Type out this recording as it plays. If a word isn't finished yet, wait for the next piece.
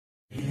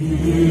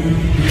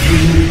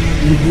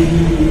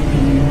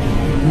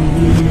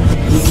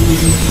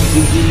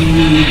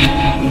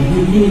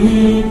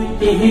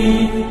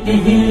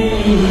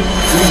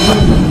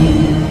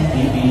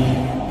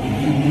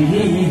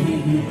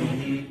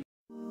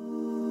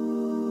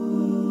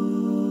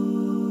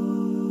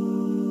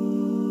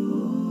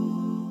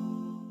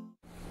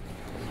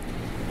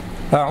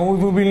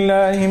أعوذ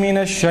بالله من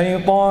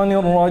الشيطان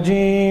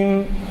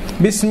الرجيم.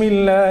 بسم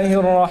الله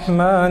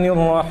الرحمن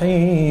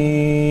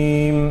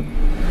الرحيم.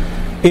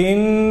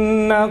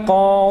 إن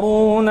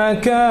قارون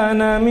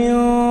كان من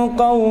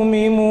قوم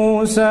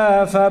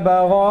موسى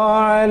فبغى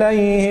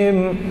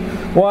عليهم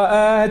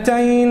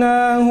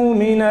وآتيناه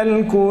من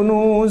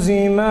الكنوز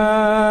ما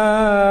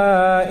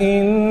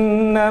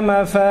إن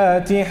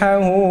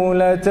مفاتحه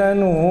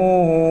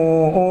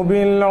لتنوء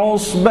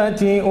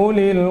بالعصبة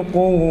أولي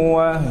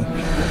القوة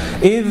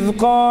إذ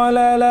قال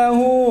له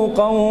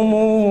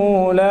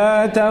قومه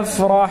لا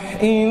تفرح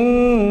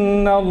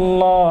إن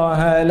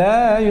الله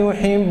لا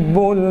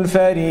يحب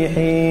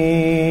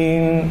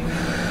الفرحين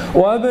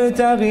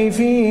وابتغ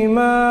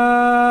فيما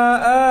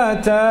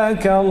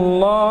آتاك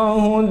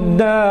الله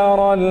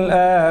الدار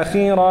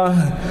الآخرة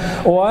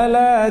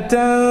ولا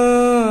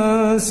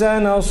تنس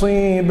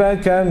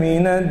نصيبك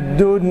من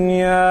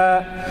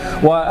الدنيا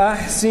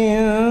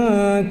وأحسن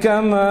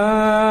كما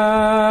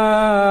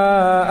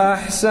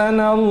أحسن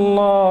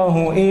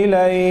الله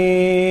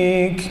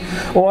إليك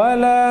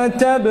ولا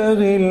تبغ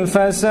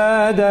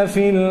الفساد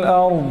في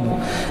الأرض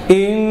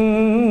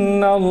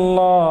إن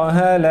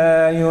الله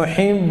لا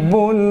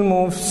يحب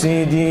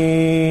المفسدين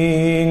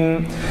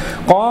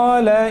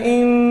قال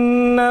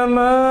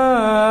إنما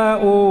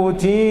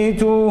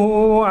أوتيته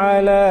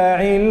على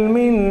علم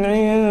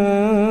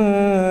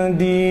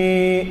عندي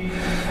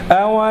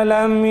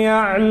أولم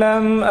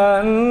يعلم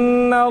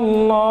أن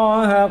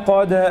الله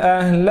قد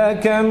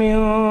أهلك من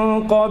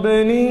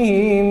قبله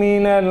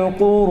من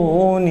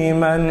القرون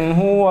من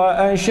هو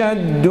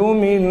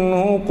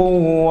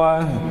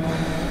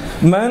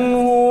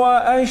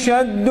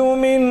أشد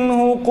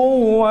منه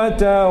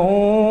قوة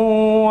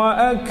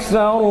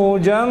وأكثر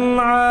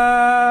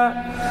جمعا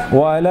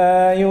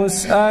ولا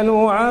يسأل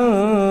عن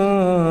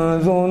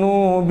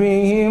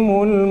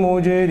ذنوبهم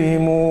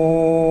المجرمون.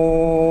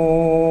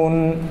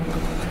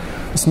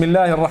 بسم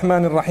الله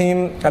الرحمن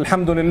الرحيم.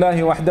 الحمد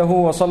لله وحده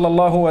وصلى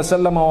الله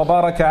وسلم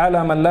وبارك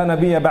على من لا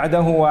نبي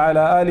بعده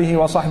وعلى آله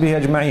وصحبه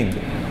أجمعين.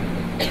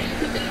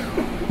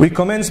 We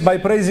commence by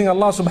praising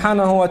Allah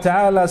subhanahu wa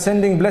ta'ala,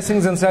 sending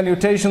blessings and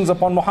salutations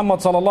upon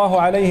Muhammad sallallahu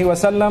alayhi wa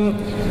sallam.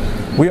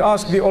 We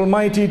ask the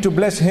Almighty to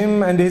bless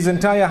him and his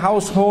entire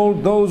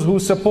household, those who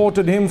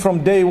supported him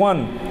from day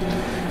one.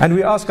 And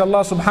we ask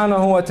Allah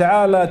subhanahu wa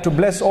ta'ala to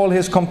bless all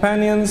his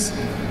companions,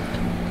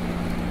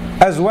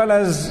 as well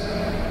as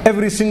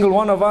every single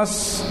one of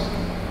us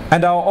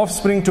and our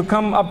offspring to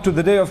come up to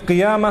the day of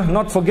Qiyamah,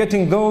 not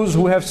forgetting those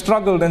who have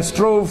struggled and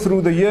strove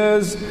through the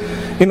years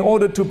in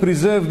order to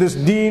preserve this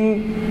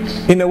deen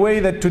in a way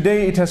that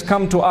today it has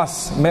come to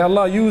us. May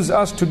Allah use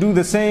us to do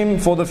the same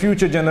for the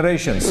future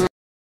generations.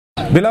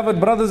 Beloved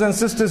brothers and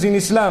sisters in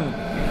Islam,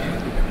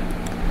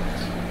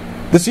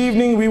 this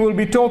evening we will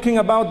be talking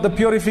about the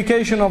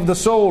purification of the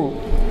soul.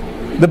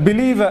 The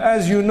believer,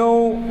 as you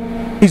know,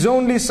 is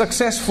only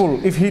successful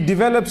if he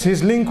develops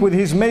his link with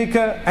his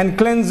Maker and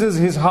cleanses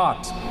his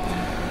heart.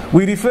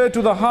 We refer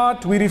to the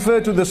heart, we refer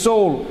to the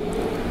soul.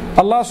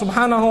 Allah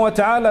subhanahu wa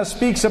ta'ala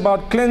speaks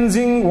about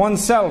cleansing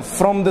oneself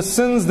from the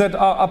sins that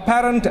are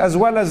apparent as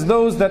well as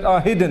those that are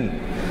hidden.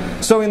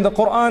 So in the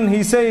Quran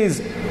he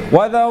says,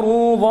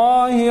 وَذَرُوا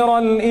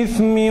ظَاهِرَ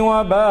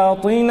الْإِثْمِ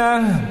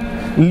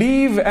وَبَاطِنَهُ.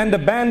 Leave and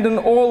abandon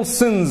all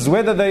sins,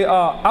 whether they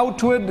are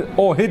outward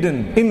or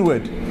hidden,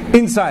 inward,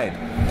 inside.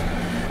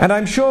 And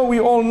I'm sure we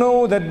all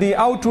know that the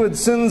outward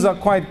sins are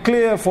quite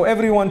clear for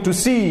everyone to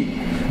see.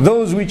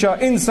 Those which are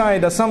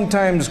inside are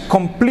sometimes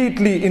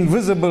completely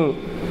invisible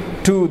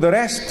to the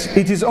rest.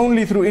 It is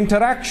only through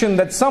interaction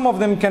that some of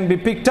them can be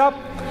picked up,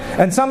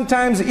 and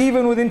sometimes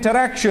even with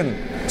interaction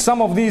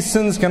some of these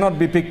sins cannot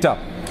be picked up.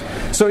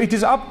 So it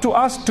is up to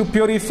us to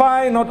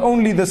purify not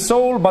only the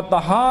soul but the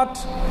heart,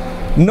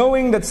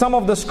 knowing that some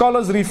of the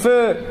scholars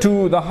refer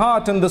to the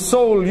heart and the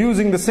soul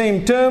using the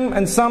same term,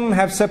 and some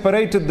have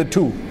separated the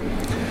two.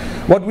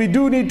 What we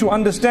do need to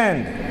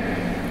understand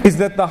is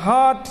that the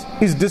heart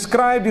is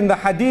described in the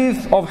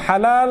hadith of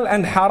halal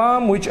and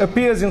haram, which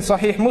appears in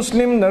Sahih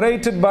Muslim,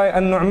 narrated by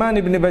An-Nu'man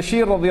ibn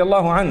Bashir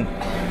radiyallahu anhu.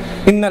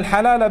 Inna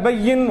al-halala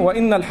bayyin wa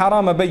inna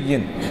al-harama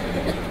bayyin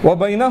wa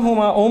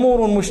baynahuma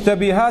umurun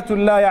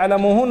mushtabihatun la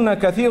ya'lamuhunna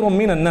kathirun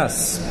min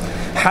an-nas.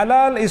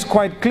 Halal is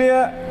quite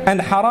clear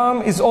and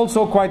haram is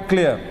also quite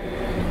clear.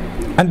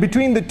 And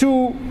between the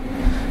two,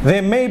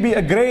 there may be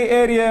a grey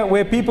area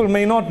where people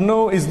may not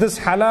know, is this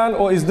halal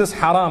or is this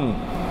haram?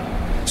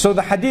 So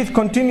the hadith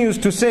continues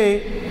to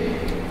say,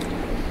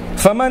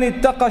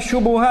 فَمَنِ اتَّقَى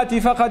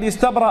الشُّبُهَاتِ فَقَدْ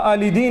اسْتَبْرَأَ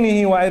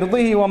لِدِينِهِ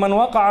وَعِرْضِهِ وَمَنْ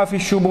وَقَعَ فِي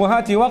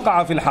الشُّبُهَاتِ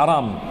وَقَعَ فِي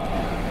الْحَرَامِ.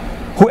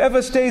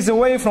 Whoever stays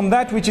away from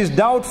that which is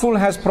doubtful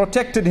has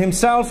protected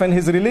himself and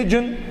his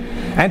religion,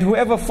 and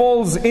whoever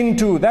falls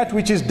into that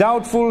which is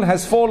doubtful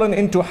has fallen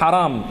into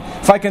haram.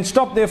 If I can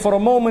stop there for a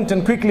moment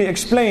and quickly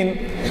explain,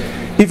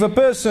 if a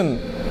person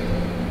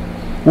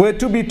were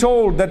to be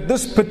told that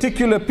this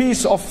particular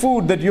piece of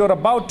food that you're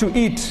about to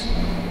eat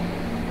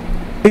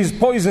is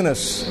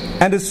poisonous,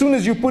 and as soon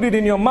as you put it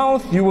in your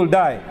mouth you will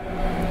die,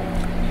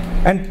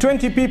 and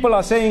 20 people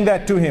are saying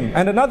that to him,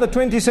 and another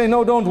 20 say,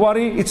 no, don't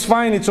worry, it's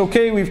fine, it's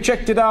okay, we've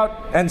checked it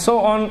out, and so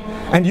on,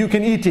 and you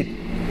can eat it.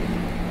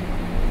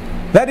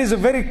 That is a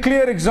very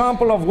clear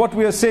example of what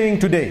we are saying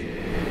today,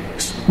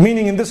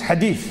 meaning in this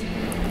hadith.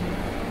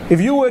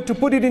 If you were to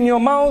put it in your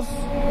mouth,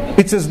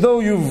 it's as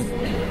though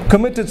you've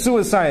committed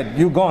suicide,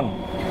 you're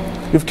gone,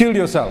 you've killed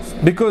yourself,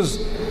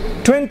 because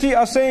 20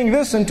 are saying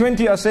this and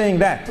 20 are saying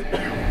that.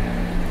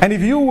 And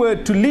if you were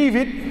to leave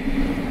it,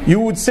 you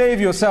would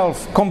save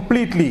yourself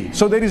completely.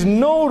 So there is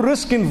no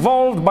risk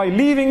involved by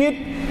leaving it,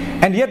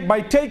 and yet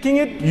by taking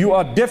it you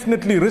are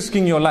definitely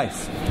risking your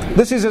life.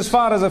 This is as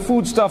far as a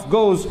foodstuff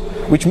goes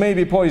which may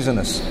be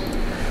poisonous.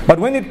 But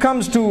when it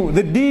comes to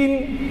the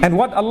deen and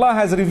what Allah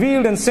has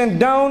revealed and sent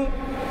down,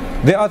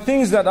 there are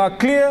things that are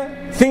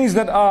clear, things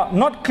that are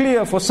not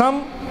clear for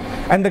some,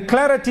 and the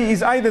clarity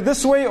is either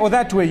this way or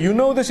that way. You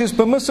know this is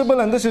permissible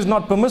and this is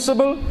not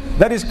permissible,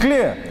 that is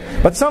clear.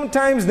 But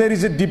sometimes there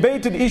is a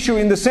debated issue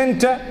in the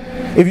center.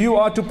 If you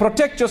are to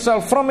protect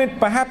yourself from it,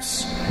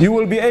 perhaps you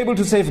will be able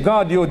to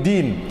safeguard your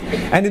deen.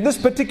 And in this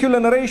particular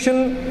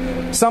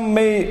narration, some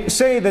may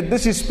say that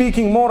this is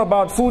speaking more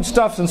about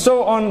foodstuffs and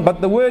so on,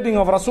 but the wording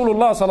of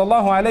Rasulullah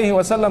sallallahu alaihi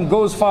wasallam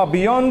goes far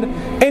beyond.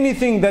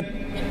 Anything that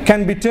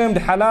can be termed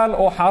halal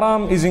or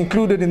haram is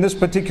included in this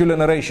particular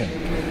narration.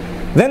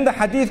 Then the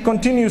hadith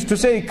continues to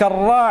say,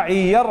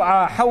 كَالرَّاعِي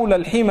يَرْعَى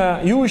حَوْلَ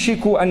الْحِمَى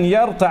يُوشِكُ أَنْ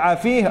يَرْتَعَ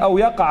فِيهِ أَوْ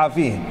يَقَعَ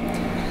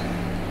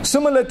فِيهِ.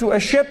 Similar to a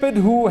shepherd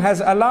who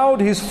has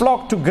allowed his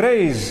flock to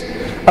graze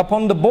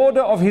upon the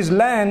border of his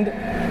land,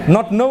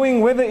 not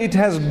knowing whether it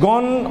has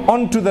gone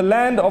onto the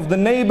land of the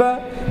neighbor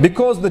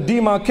because the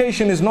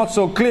demarcation is not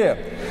so clear.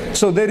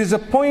 So there is a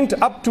point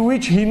up to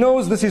which he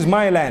knows this is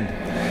my land.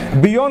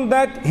 Beyond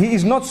that, he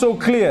is not so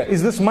clear.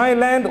 Is this my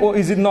land or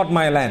is it not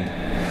my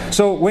land?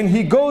 So when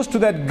he goes to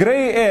that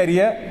gray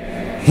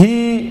area,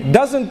 he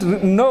doesn't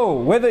know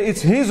whether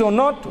it's his or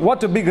not.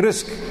 What a big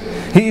risk.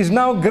 He is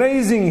now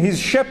grazing his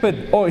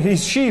shepherd or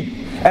his sheep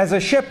as a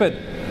shepherd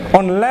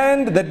on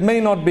land that may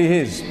not be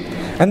his.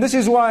 And this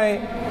is why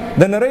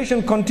the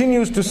narration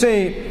continues to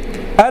say,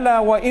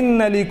 أَلَا وَإِنَّ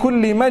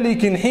لِكُلِّ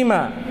مَلِكٍ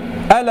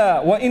حِمَى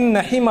أَلَا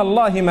وَإِنَّ حِمَى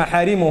اللَّهِ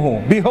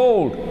مَحَارِمُهُ.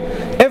 Behold,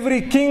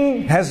 every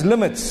king has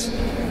limits.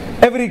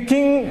 Every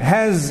king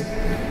has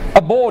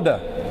a border.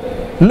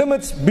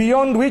 Limits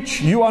beyond which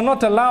you are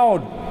not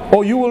allowed,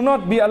 or you will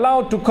not be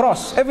allowed to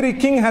cross. Every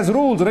king has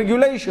rules,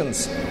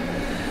 regulations.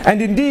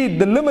 And indeed,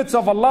 the limits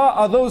of Allah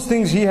are those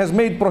things He has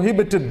made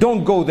prohibited.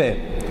 Don't go there.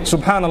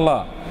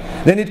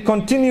 Subhanallah. Then it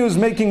continues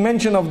making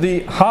mention of the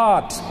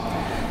heart.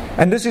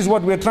 And this is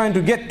what we're trying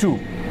to get to.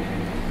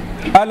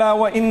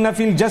 أَلَا وَإِنَّ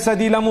فِي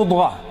الْجَسَدِ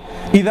لَمُضْغَةً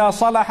إِذَا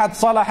صَلَحَتْ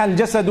صَلَحَ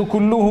الْجَسَدُ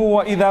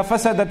كُلُّهُ وَإِذَا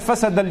فَسَدَتْ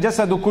فَسَدَ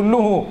الْجَسَدُ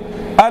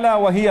كُلُّهُ أَلَا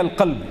وَهِيَ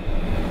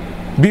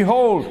الْقَلْبِ.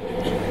 Behold,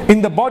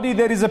 in the body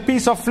there is a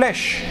piece of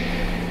flesh.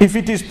 If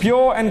it is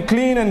pure and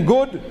clean and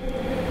good,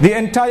 the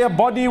entire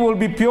body will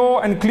be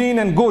pure and clean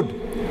and good.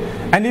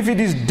 And if it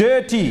is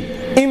dirty,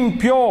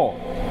 impure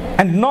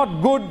and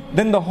not good,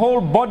 then the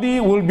whole body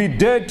will be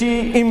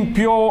dirty,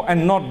 impure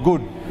and not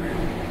good.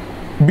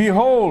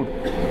 Behold,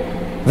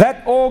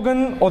 that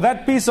organ or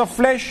that piece of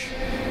flesh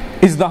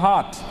is the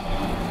heart.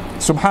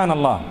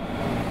 Subhanallah.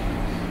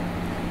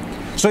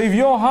 So if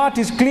your heart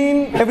is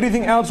clean,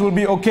 everything else will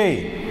be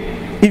okay.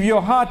 If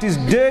your heart is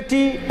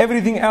dirty,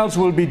 everything else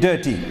will be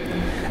dirty.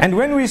 And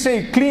when we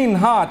say clean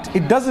heart,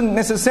 it doesn't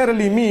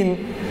necessarily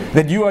mean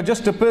that you are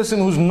just a person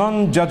who's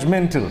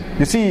non-judgmental.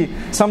 You see,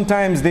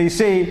 sometimes they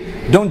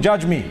say, don't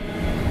judge me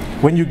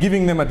when you're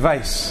giving them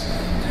advice.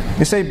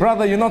 They say,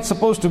 brother, you're not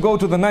supposed to go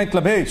to the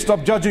nightclub. Hey,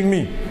 stop judging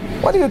me.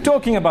 What are you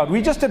talking about?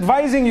 We're just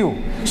advising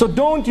you. So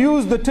don't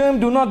use the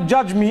term do not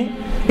judge me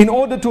in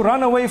order to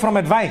run away from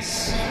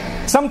advice.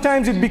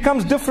 Sometimes it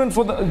becomes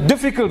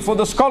difficult for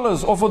the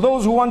scholars or for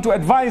those who want to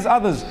advise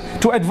others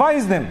to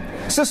advise them.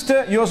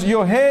 Sister,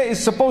 your hair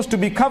is supposed to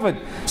be covered.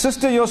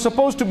 Sister, you're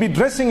supposed to be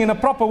dressing in a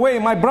proper way.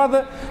 My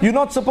brother, you're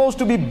not supposed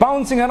to be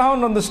bouncing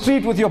around on the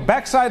street with your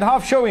backside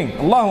half showing.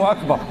 Allahu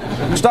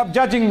Akbar. Stop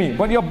judging me,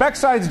 but your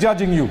backside's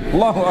judging you.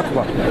 Allahu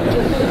Akbar.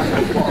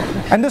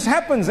 And this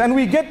happens, and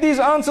we get these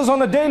answers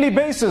on a daily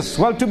basis.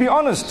 Well, to be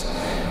honest,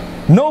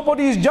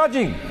 nobody is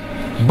judging.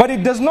 But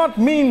it does not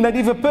mean that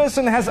if a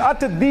person has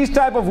uttered these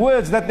type of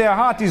words that their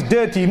heart is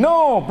dirty.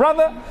 No,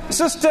 brother,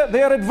 sister,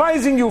 they are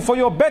advising you for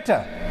your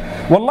better.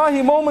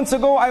 Wallahi, moments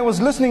ago I was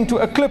listening to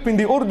a clip in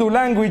the Urdu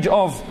language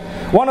of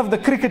one of the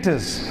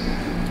cricketers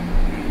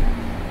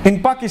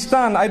in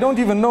Pakistan. I don't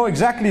even know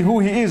exactly who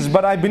he is,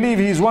 but I believe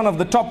he is one of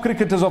the top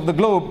cricketers of the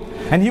globe.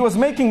 And he was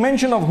making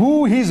mention of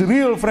who his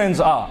real friends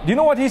are. Do you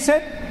know what he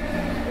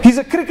said? He's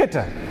a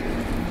cricketer.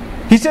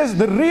 He says,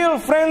 the real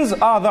friends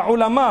are the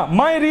ulama.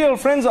 My real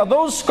friends are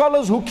those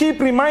scholars who keep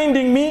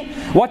reminding me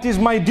what is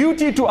my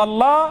duty to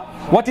Allah,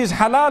 what is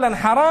halal and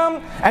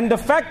haram, and the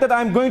fact that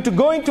I'm going to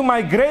go into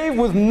my grave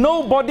with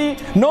nobody,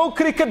 no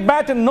cricket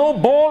bat and no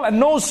ball and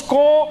no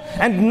score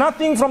and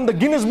nothing from the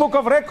Guinness Book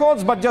of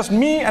Records, but just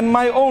me and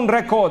my own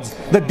records,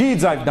 the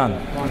deeds I've done.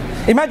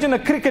 Imagine a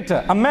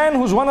cricketer, a man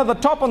who's one of the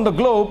top on the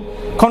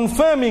globe,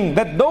 confirming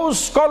that those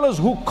scholars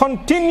who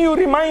continue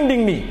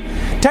reminding me,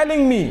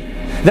 telling me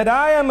that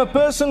I am a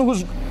person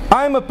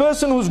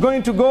who's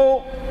going to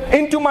go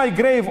into my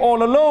grave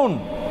all alone.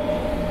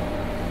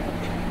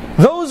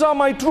 Those are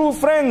my true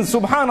friends,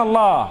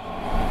 subhanallah.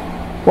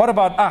 What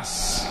about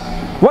us?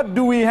 What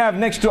do we have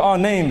next to our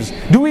names?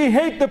 Do we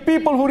hate the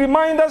people who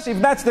remind us? If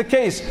that's the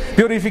case,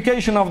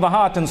 purification of the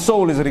heart and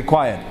soul is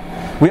required.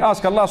 We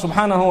ask Allah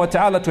subhanahu wa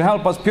ta'ala to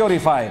help us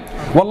purify.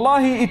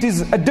 Wallahi, it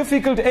is a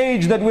difficult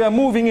age that we are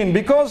moving in,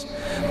 because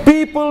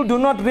people do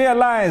not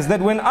realize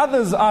that when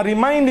others are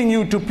reminding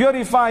you to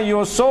purify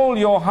your soul,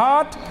 your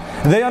heart,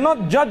 they are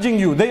not judging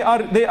you, they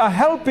are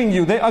helping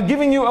you, they are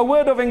giving you a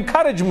word of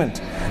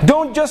encouragement.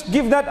 Don't just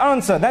give that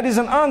answer. That is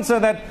an answer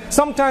that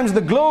sometimes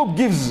the globe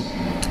gives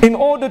in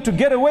order to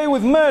get away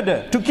with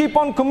murder, to keep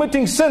on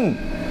committing sin.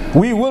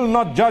 We will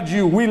not judge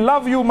you. We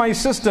love you, my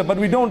sister, but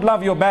we don't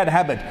love your bad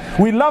habit.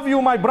 We love you,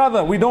 my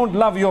brother, we don't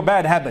love your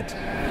bad habit.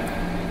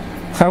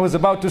 I was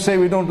about to say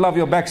we don't love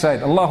your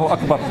backside. Allahu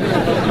Akbar.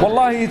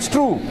 Wallahi, it's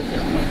true.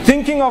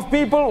 Thinking of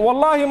people,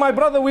 wallahi, my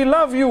brother, we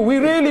love you, we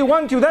really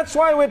want you. That's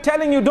why we're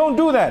telling you, don't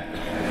do that.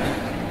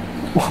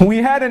 We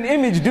had an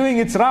image doing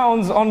its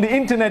rounds on the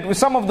internet where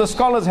some of the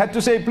scholars had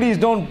to say, please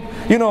don't,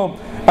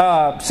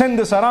 send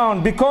this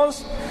around,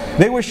 because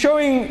they were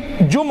showing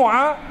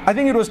Jumu'ah, I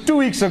think it was 2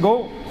 weeks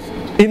ago,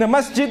 in a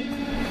masjid.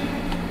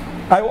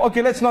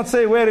 Okay, let's not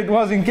say where it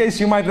was in case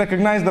you might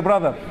recognize the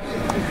brother.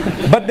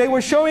 But they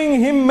were showing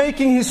him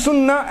making his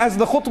sunnah as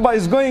the khutbah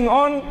is going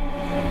on,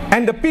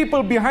 and the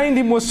people behind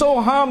him were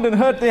so harmed and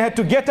hurt they had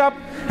to get up,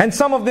 and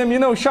some of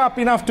them, sharp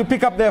enough to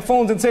pick up their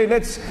phones and say,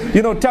 let's,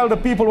 tell the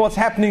people what's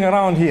happening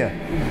around here.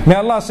 May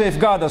Allah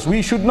safeguard us.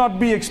 We should not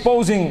be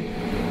exposing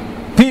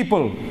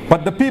people,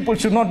 but the people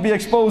should not be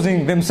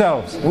exposing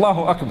themselves.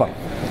 Allahu Akbar.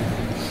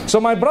 So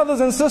my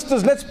brothers and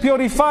sisters, let's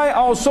purify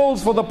our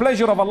souls for the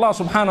pleasure of Allah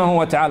subhanahu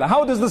wa ta'ala.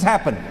 How does this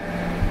happen?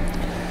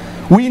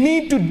 We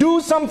need to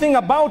do something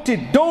about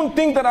it. Don't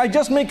think that I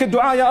just make a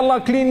dua, Ya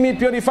Allah, clean me,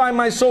 purify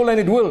my soul, and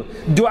it will.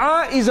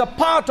 Dua is a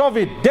part of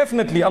it,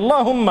 definitely.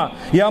 Allahumma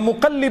ya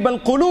muqallib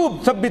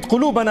al-qulub, thabbit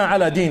qulubana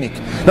ala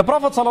dinik. The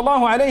Prophet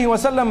sallallahu alayhi wa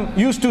sallam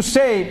used to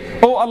say,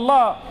 Oh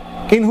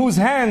Allah, in whose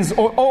hands,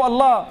 or Oh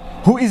Allah,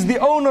 who is the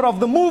owner of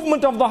the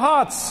movement of the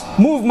hearts,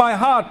 move my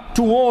heart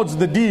towards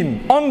the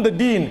deen, on the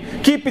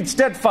deen, keep it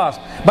steadfast.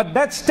 But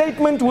that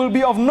statement will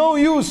be of no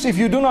use if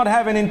you do not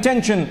have an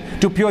intention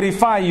to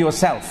purify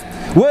yourself.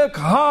 Work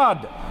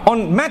hard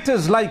on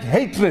matters like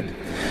hatred.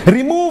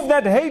 Remove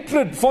that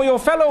hatred for your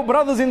fellow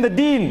brothers in the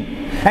deen,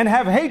 and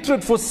have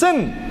hatred for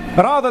sin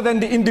rather than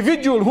the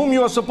individual whom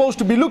you are supposed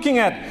to be looking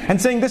at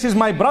and saying, this is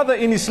my brother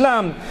in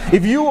Islam.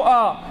 If you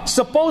are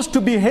supposed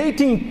to be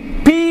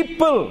hating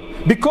people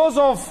because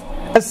of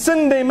a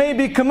sin they may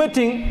be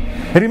committing,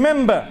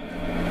 remember,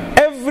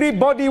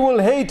 everybody will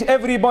hate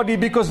everybody,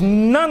 because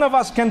none of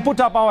us can put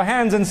up our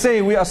hands and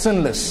say we are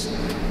sinless.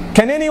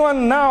 Can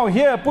anyone now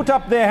here put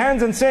up their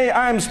hands and say,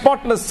 I am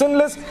spotless,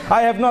 sinless,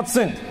 I have not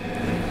sinned?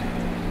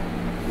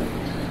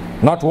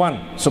 Not one,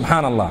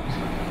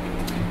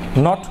 subhanallah.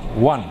 Not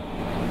one.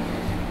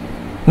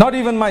 Not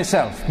even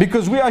myself,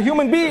 because we are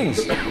human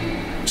beings.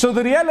 So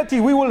the reality,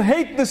 we will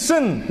hate the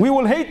sin, we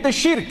will hate the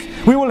shirk,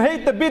 we will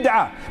hate the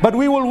bid'ah, but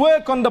we will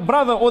work on the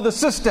brother or the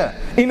sister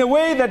in a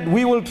way that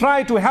we will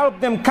try to help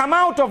them come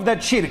out of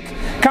that shirk,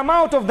 come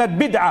out of that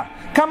bid'ah,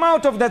 come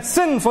out of that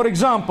sin, for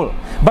example.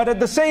 But at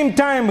the same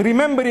time,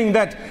 remembering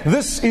that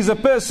this is a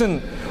person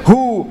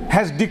who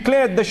has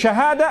declared the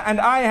shahada, and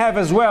I have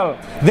as well.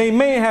 They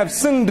may have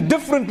sinned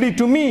differently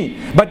to me,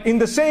 but in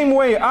the same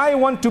way I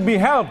want to be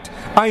helped.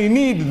 I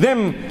need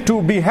them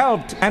to be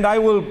helped, and I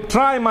will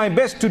try my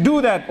best to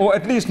do that, or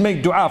at least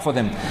make dua for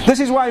them.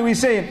 This is why we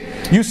say,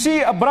 you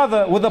see a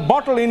brother with a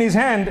bottle in his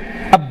hand,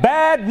 a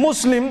bad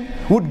Muslim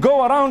would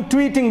go around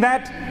tweeting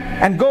that,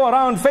 and go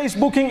around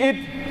Facebooking it,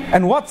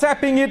 and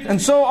WhatsApping it,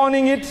 and so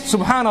oning it.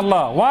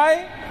 Subhanallah.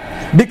 Why?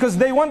 Because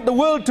they want the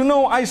world to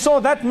know, I saw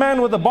that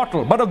man with a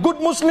bottle. But a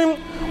good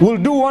Muslim will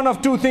do one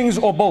of two things,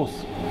 or both.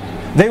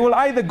 They will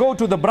either go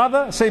to the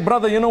brother, say,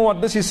 brother, you know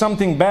what, this is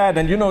something bad,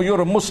 and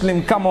you're a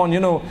Muslim, come on,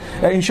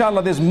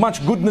 inshallah there's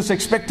much goodness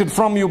expected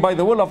from you by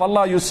the will of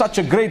Allah, you're such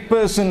a great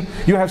person,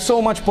 you have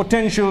so much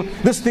potential,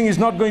 this thing is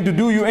not going to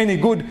do you any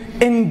good.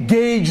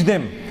 Engage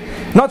them.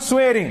 Not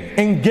swearing.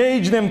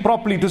 Engage them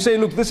properly to say,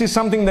 look, this is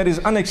something that is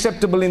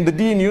unacceptable in the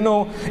deen. You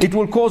know, it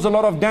will cause a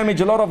lot of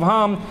damage, a lot of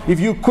harm. If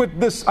you quit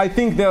this, I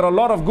think there are a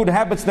lot of good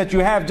habits that you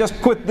have.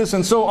 Just quit this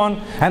and so on.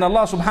 And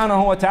Allah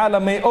subhanahu wa ta'ala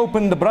may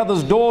open the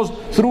brother's doors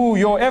through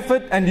your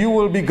effort, and you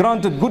will be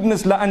granted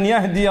goodness. لَأَنْ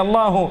يَهْدِيَ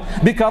اللَّهُ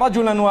بِكَ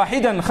رَجُلًا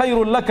وَاحِدًا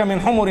خَيْرٌ لَكَ مِنْ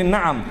حُمُرِ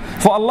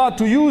النَّعَمِ. For Allah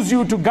to use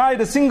you to guide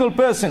a single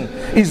person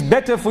is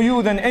better for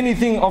you than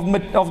anything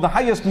of the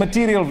highest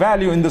material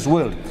value in this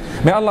world.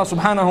 May Allah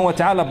subhanahu wa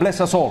ta'ala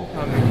bless us all.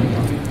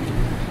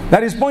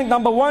 That is point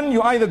number one.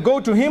 You either go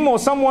to him or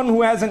someone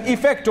who has an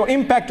effect or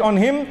impact on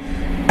him,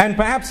 and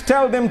perhaps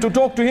tell them to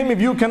talk to him if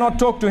you cannot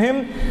talk to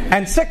him.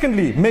 And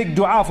secondly, make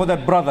dua for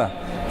that brother.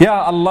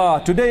 Ya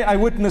Allah, today I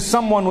witnessed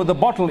someone with a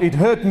bottle. It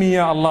hurt me,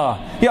 Ya Allah.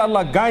 Ya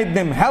Allah, guide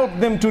them, help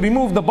them to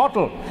remove the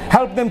bottle,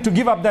 help them to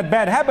give up that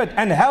bad habit,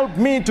 and help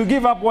me to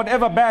give up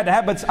whatever bad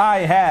habits I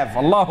have.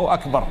 Allahu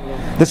Akbar.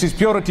 This is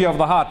purity of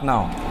the heart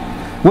now.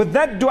 With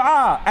that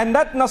dua and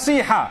that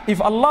nasiha,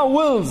 if Allah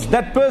wills,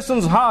 that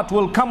person's heart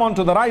will come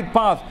onto the right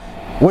path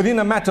within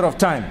a matter of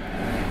time.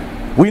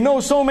 We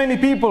know so many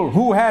people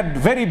who had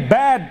very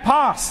bad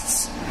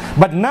pasts,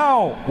 but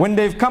now when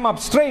they've come up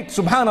straight,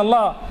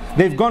 subhanallah,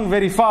 they've gone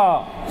very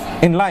far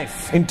in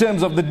life in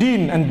terms of the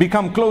deen and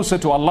become closer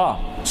to Allah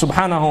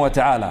subhanahu wa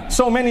ta'ala.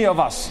 So many of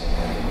us,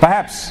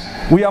 perhaps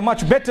we are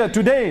much better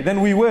today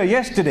than we were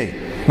yesterday.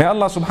 May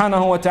Allah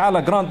subhanahu wa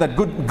ta'ala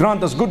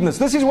grant us goodness.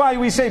 This is why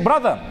we say,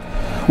 brother,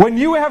 when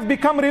you have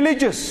become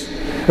religious,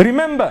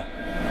 remember,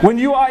 when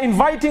you are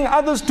inviting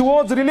others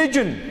towards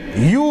religion,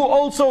 you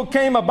also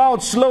came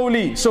about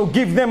slowly, so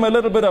give them a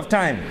little bit of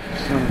time.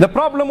 The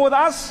problem with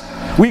us,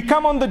 we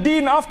come on the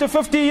deen after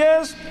 50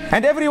 years,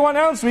 and everyone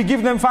else, we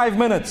give them 5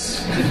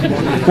 minutes.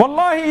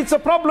 Wallahi, it's a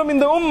problem in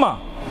the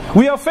ummah.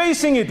 We are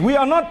facing it. We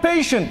are not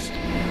patient.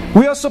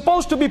 We are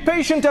supposed to be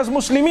patient as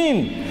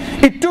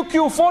Muslimin. It took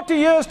you 40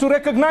 years to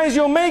recognize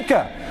your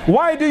maker.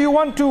 Why do you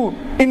want to,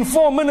 in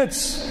 4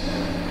 minutes,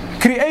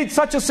 create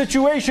such a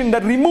situation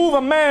that remove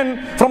a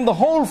man from the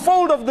whole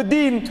fold of the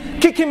deen,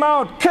 kick him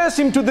out, curse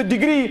him to the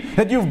degree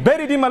that you've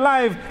buried him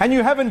alive, and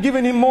you haven't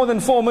given him more than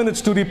 4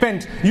 minutes to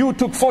repent? You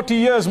took 40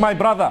 years, my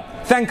brother.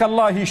 Thank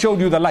Allah, He showed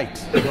you the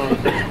light.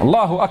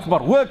 Allahu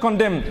Akbar. Work on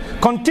them.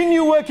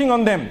 Continue working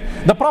on them.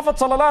 The Prophet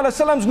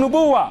ﷺ's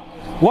nubuwah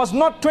was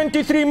not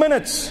 23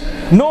 minutes,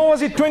 nor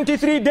was it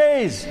 23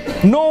 days,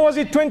 nor was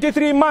it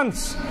 23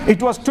 months.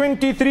 It was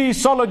 23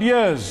 solid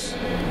years.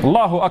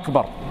 Allahu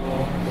Akbar.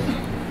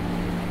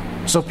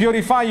 So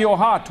purify your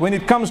heart when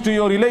it comes to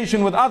your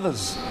relation with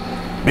others,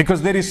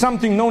 because there is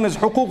something known as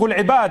huququl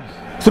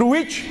ibad, through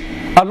which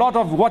a lot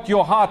of what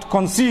your heart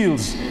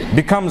conceals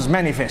becomes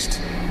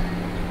manifest.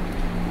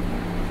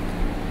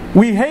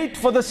 We hate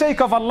for the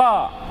sake of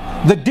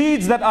Allah the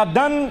deeds that are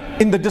done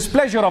in the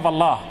displeasure of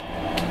Allah.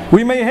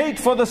 We may hate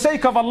for the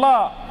sake of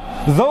Allah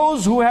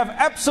those who have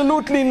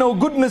absolutely no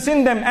goodness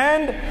in them,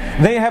 and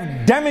they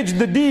have damaged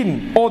the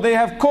deen, or they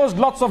have caused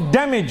lots of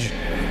damage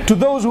to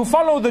those who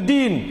follow the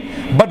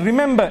deen. But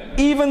remember,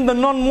 even the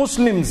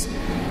non-Muslims,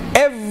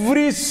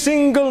 every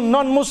single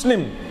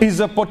non-Muslim is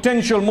a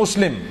potential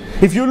Muslim.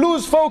 If you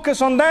lose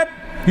focus on that,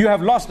 you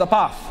have lost the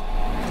path.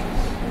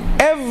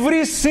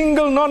 Every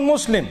single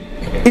non-Muslim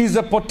is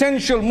a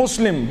potential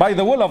Muslim by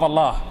the will of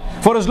Allah.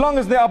 For as long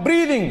as they are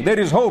breathing, there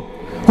is hope.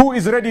 Who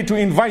is ready to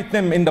invite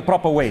them in the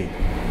proper way?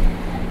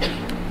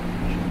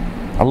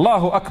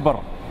 Allahu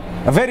Akbar.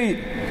 A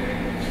very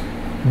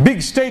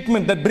big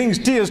statement that brings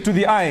tears to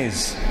the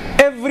eyes.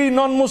 Every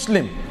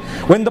non-Muslim.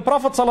 When the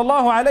Prophet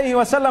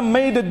ﷺ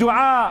made a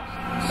dua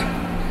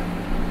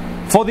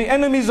for the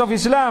enemies of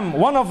Islam,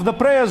 one of the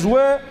prayers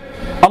were,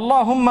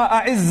 Allahumma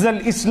a'izz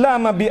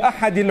al-Islam bi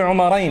ahad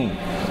al-umarain.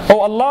 Oh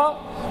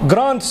Allah,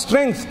 grant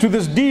strength to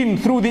this deen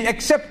through the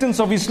acceptance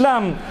of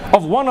Islam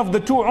of one of the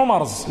two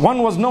Umars.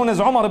 One was known as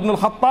Umar ibn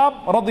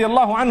al-Khattab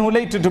radiyallahu anhu,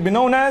 later to be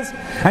known as,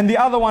 and the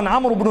other one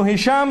Amr ibn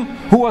Hisham,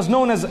 who was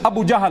known as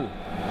Abu Jahl.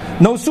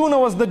 No sooner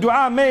was the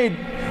dua made,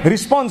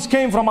 response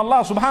came from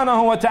Allah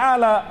subhanahu wa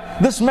ta'ala.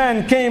 This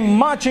man came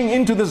marching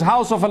into this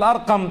house of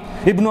Al-Arqam,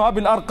 Ibn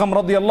Abi Al-Arqam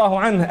radiyallahu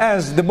anhu,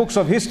 as the books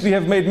of history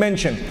have made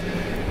mention.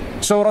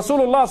 So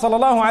Rasulullah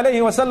sallallahu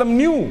alayhi wasallam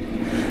knew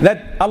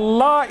that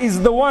Allah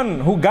is the one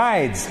who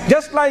guides.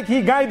 Just like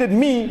He guided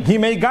me, He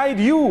may guide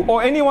you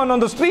or anyone on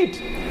the street.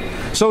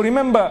 So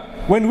remember,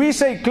 when we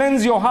say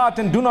cleanse your heart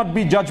and do not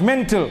be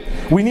judgmental,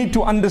 we need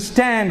to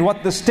understand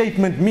what the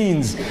statement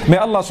means. May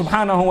Allah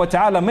subhanahu wa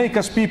ta'ala make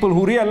us people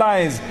who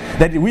realize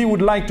that we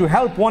would like to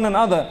help one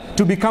another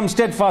to become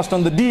steadfast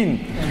on the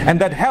deen,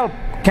 and that help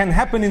can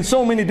happen in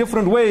so many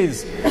different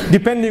ways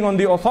depending on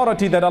the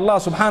authority that Allah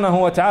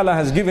subhanahu wa ta'ala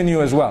has given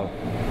you as well.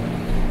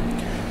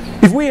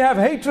 If we have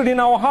hatred in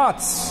our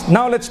hearts,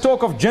 now let's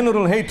talk of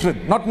general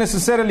hatred, not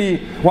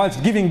necessarily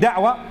whilst giving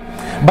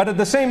da'wah, but at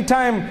the same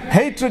time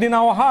hatred in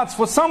our hearts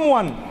for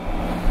someone,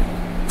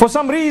 for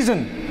some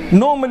reason.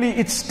 Normally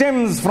it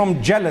stems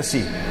from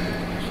jealousy.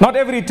 Not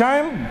every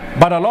time,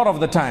 but a lot of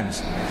the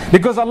times.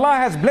 Because Allah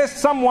has blessed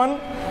someone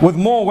with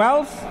more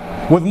wealth,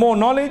 with more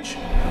knowledge,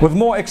 with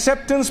more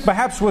acceptance,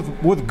 perhaps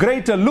with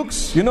greater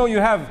looks. You know, you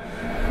have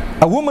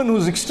A woman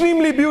who's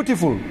extremely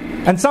beautiful,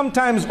 and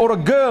sometimes, or a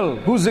girl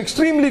who's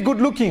extremely good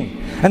looking,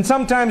 and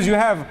sometimes you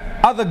have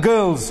other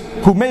girls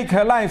who make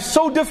her life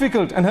so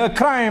difficult, and her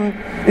crime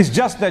is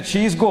just that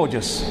she is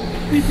gorgeous.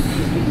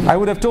 I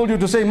would have told you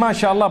to say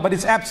mashallah, but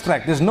it's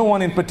abstract. There's no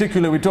one in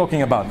particular we're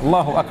talking about.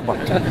 Allahu Akbar.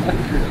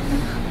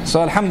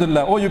 So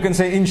alhamdulillah, or you can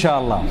say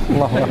inshallah.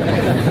 Allahu Akbar.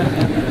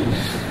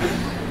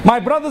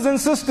 My brothers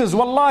and sisters,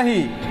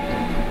 wallahi,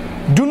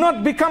 do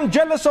not become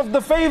jealous of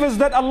the favors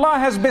that Allah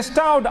has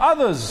bestowed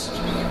others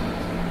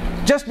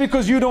just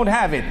because you don't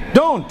have it.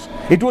 Don't.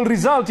 It will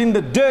result in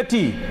the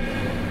dirty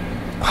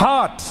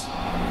heart.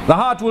 The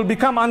heart will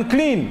become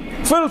unclean,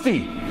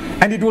 filthy,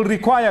 and it will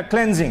require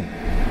cleansing.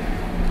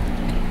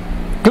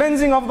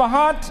 Cleansing of the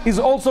heart is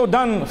also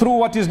done through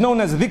what is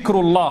known as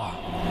dhikrullah,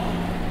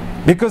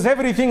 because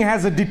everything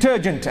has a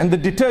detergent, and the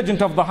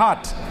detergent of the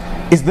heart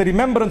is the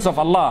remembrance of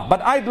Allah.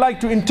 But I'd like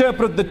to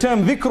interpret the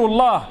term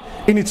dhikrullah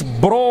in its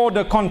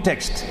broader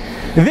context.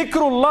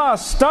 Dhikrullah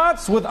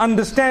starts with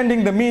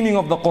understanding the meaning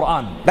of the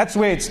Quran. That's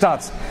where it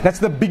starts. That's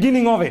the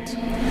beginning of it.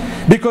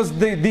 Because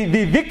the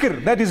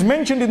dhikr that is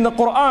mentioned in the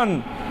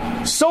Quran,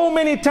 so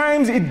many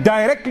times it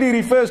directly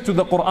refers to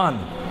the Quran,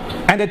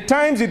 and at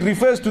times it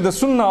refers to the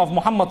Sunnah of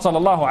Muhammad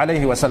sallallahu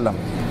alaihi wasallam.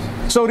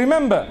 So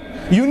remember,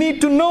 you need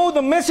to know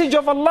the message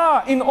of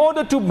Allah in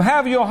order to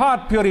have your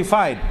heart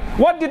purified.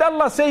 What did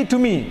Allah say to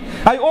me?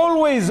 I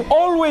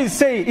always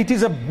say it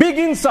is a big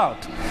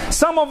insult.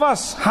 Some of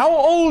us, how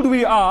old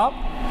we are,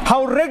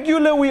 how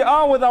regular we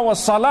are with our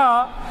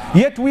salah,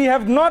 yet we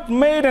have not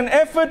made an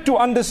effort to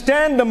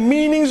understand the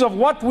meanings of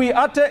what we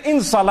utter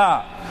in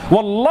salah.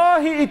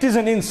 Wallahi, it is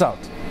an insult.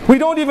 We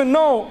don't even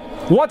know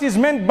what is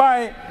meant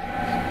by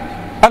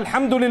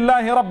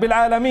Alhamdulillahi Rabbil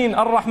Alameen,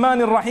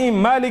 Ar-Rahman Ar-Rahim,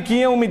 Maliki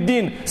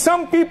Yawmiddin.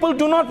 Some people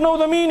do not know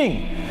the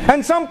meaning,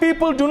 and some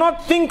people do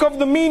not think of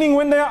the meaning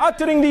when they are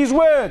uttering these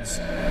words.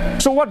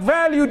 So what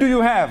value do you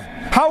have?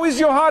 How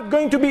is your heart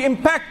going to be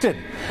impacted?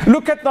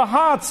 Look at the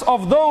hearts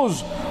of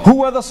those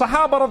who were the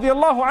Sahaba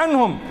radiallahu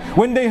anhum.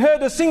 When they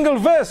heard a single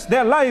verse,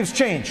 their lives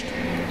changed.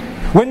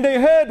 When they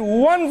heard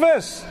one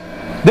verse,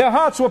 their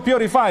hearts were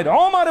purified.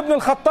 Umar ibn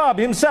al-Khattab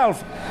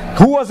himself,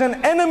 who was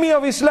an enemy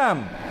of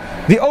Islam,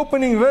 the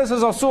opening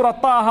verses of Surah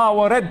Taha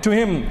were read to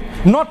him.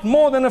 Not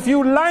more than a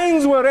few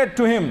lines were read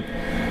to him.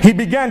 He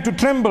began to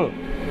tremble.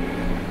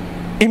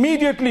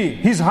 Immediately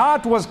his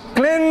heart was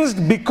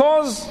cleansed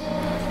because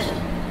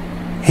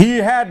he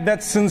had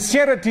that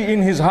sincerity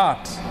in his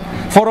heart.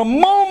 For a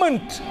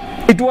moment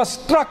it was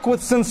struck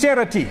with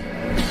sincerity,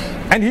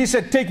 and he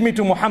said, take me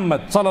to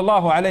Muhammad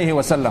sallallahu alayhi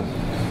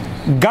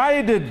wasallam.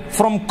 Guided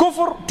from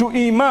kufr to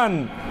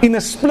iman in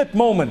a split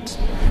moment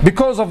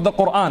because of the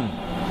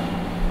Quran.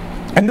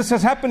 And this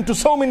has happened to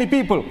so many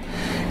people.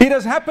 It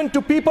has happened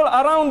to people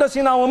around us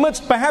in our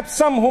midst, perhaps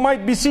some who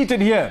might be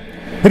seated here,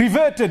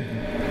 reverted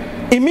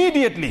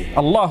immediately.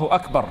 Allahu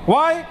Akbar.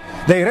 Why?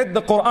 They read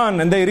the Quran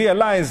and they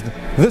realized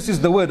this is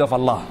the word of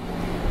Allah.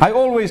 I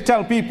always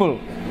tell people,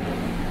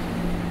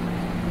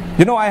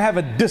 you know, I have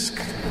a disc,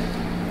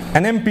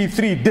 an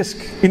MP3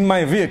 disc in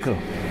my vehicle,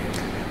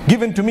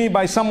 given to me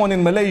by someone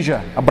in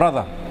Malaysia, a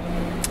brother.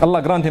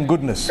 Allah grant him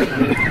goodness.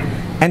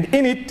 And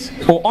in it,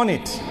 or on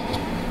it,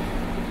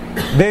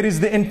 there is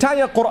the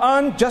entire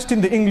Quran just in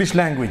the English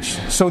language.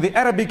 So the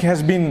Arabic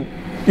has been,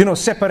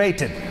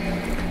 separated.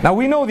 Now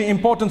we know the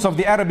importance of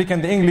the Arabic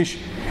and the English,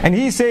 and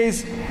he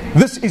says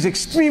this is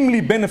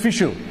extremely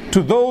beneficial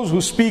to those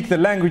who speak the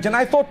language. And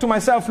I thought to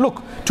myself,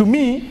 look, to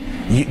me,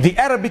 the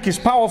Arabic is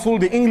powerful,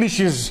 the English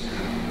is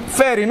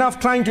fair enough,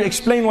 trying to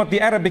explain what the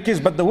Arabic is,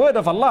 but the word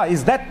of Allah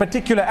is that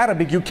particular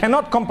Arabic. You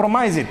cannot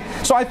compromise it.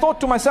 So I thought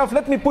to myself,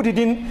 let me put it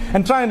in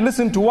and try and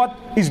listen to what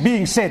is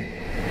being said.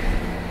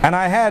 And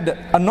I had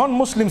a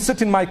non-Muslim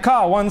sit in my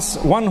car once,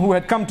 one who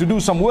had come to do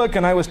some work,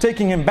 and I was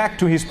taking him back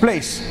to his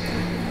place.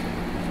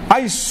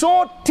 I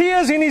saw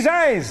tears in his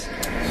eyes.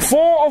 4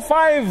 or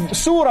 5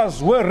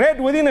 surahs were read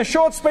within a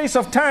short space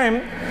of time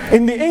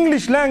in the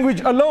English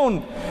language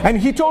alone. And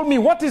he told me,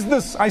 what is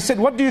this? I said,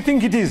 what do you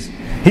think it is?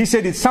 He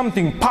said, it's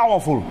something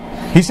powerful.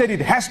 He said,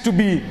 it has to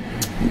be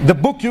the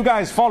book you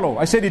guys follow.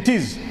 I said, it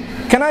is.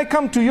 Can I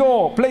come to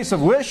your place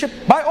of worship?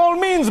 By all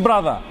means,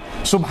 brother.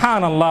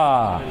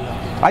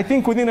 Subhanallah. I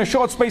think within a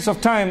short space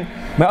of time,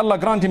 may Allah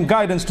grant him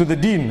guidance to the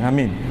deen.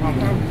 Ameen.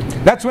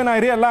 That's when I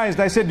realized,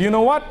 I said, you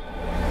know what?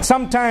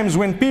 Sometimes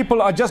when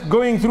people are just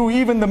going through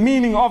even the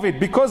meaning of it,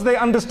 because they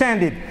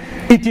understand it,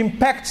 it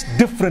impacts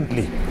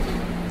differently,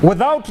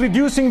 without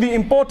reducing the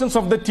importance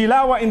of the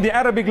tilawa in the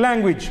Arabic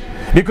language,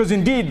 because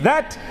indeed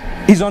that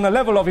is on a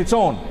level of its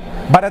own.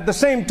 But at the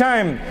same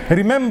time,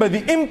 remember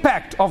the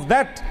impact of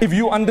that, if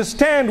you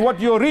understand what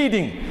you're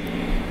reading,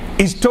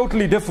 is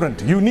totally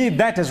different. You need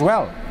that as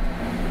well.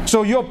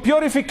 So your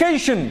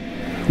purification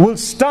will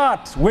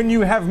start when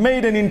you have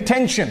made an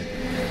intention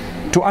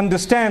to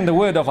understand the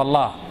word of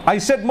Allah. I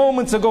said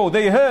moments ago,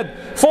 they heard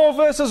 4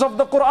 verses of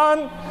the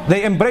Quran,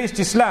 they embraced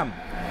Islam.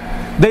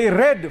 They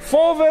read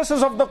 4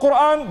 verses of the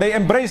Quran, they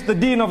embraced the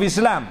deen of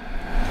Islam.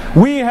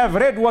 We have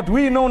read what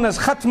we know as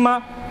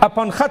khatma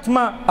upon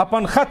khatma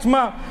upon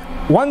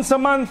khatma, once a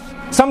month,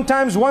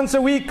 sometimes once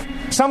a week,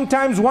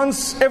 sometimes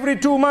once every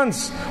 2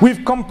 months.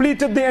 We've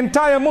completed the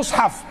entire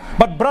mushaf.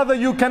 But brother,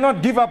 you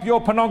cannot give up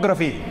your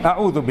pornography.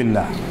 A'udhu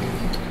billah.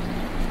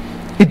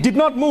 It did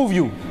not move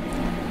you.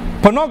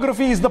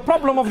 Pornography is the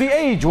problem of the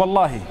age,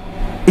 wallahi.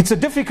 It's a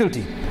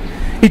difficulty.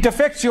 It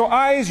affects your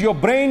eyes, your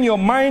brain, your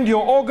mind,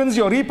 your organs,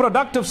 your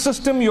reproductive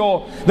system,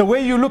 the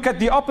way you look at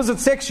the opposite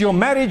sex, your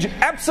marriage.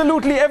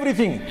 Absolutely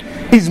everything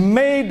is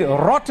made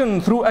rotten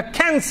through a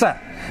cancer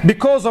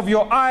because of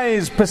your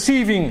eyes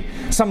perceiving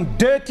some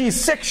dirty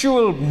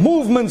sexual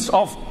movements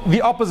of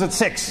the opposite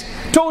sex.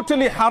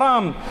 Totally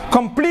haram,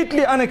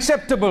 completely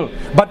unacceptable,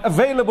 but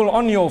available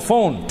on your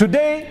phone.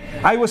 Today,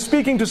 I was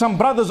speaking to some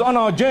brothers on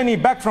our journey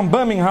back from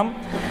Birmingham,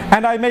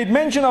 and I made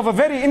mention of a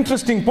very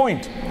interesting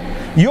point.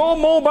 Your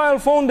mobile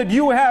phone that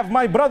you have,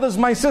 my brothers,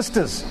 my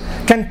sisters,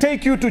 can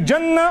take you to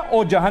Jannah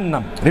or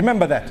Jahannam.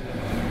 Remember that.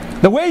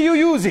 The way you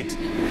use it.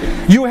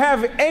 You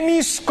have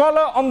any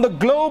scholar on the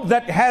globe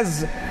that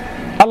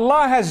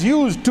Allah has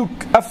used to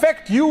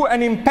affect you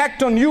and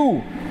impact on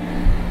you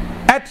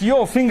at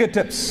your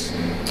fingertips.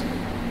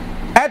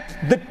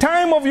 At the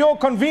time of your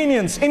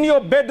convenience, in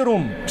your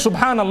bedroom,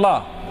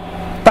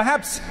 subhanallah.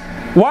 Perhaps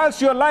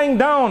whilst you're lying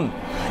down,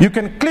 you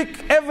can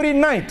click every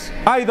night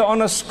either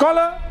on a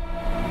scholar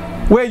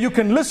where you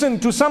can listen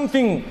to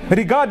something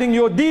regarding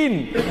your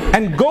deen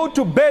and go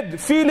to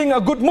bed feeling a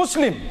good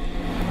Muslim,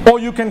 or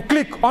you can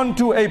click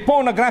onto a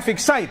pornographic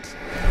site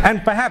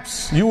and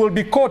perhaps you will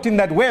be caught in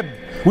that web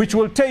which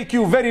will take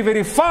you very,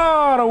 very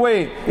far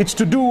away. It's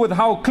to do with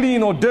how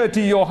clean or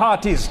dirty your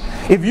heart is.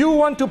 If you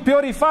want to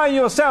purify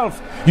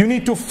yourself, you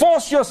need to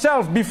force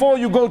yourself before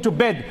you go to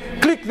bed.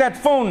 Click that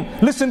phone,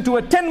 listen to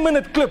a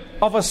 10-minute clip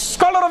of a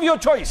scholar of your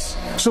choice,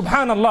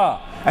 subhanallah,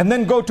 and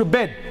then go to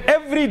bed.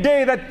 Every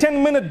day that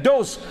 10-minute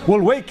dose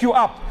will wake you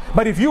up.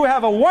 But if you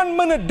have a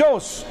 1-minute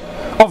dose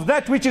of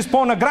that which is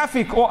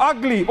pornographic or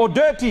ugly or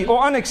dirty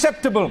or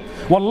unacceptable,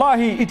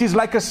 wallahi, it is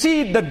like a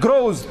seed that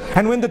grows,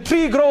 and when the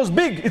tree grows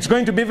big, it's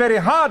going to be very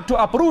hard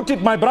to uproot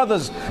it, my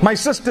brothers, my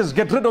sisters.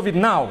 Get rid of it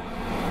now.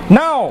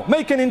 Now,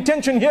 make an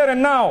intention here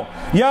and now.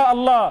 Ya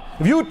Allah,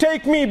 if you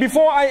take me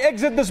before I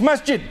exit this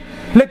masjid,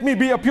 let me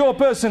be a pure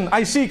person.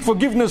 I seek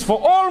forgiveness for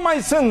all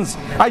my sins.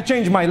 I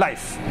change my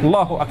life.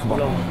 Allahu Akbar.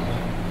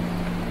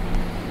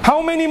 How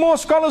many more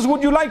scholars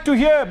would you like to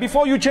hear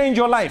before you change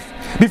your life?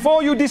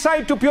 Before you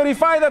decide to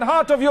purify that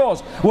heart of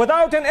yours?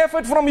 Without an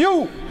effort from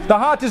you, the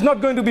heart is not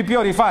going to be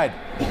purified.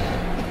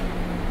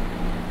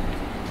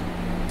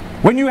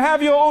 When you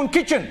have your own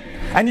kitchen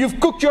and you've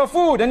cooked your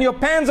food and your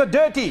pans are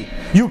dirty,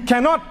 you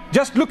cannot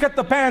just look at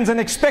the pans and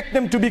expect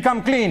them to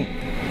become clean.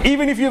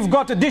 Even if you've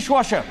got a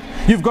dishwasher,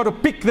 you've got to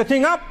pick the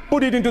thing up,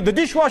 put it into the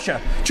dishwasher,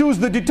 choose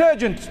the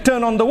detergent,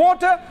 turn on the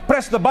water,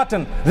 press the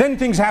button, then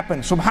things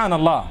happen.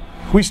 Subhanallah.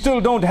 We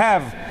still don't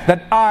have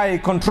that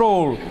eye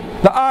control,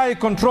 the eye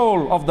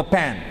control of the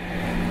pan.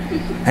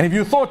 And if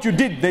you thought you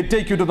did, they'd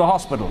take you to the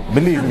hospital,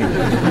 believe me.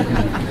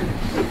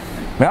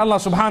 May Allah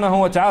subhanahu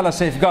wa ta'ala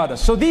safeguard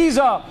us. So these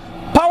are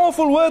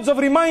powerful words of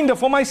reminder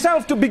for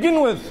myself to begin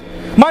with.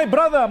 My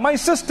brother, my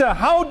sister,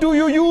 how do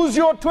you use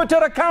your Twitter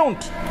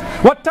account?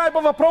 What type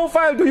of a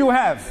profile do you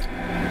have?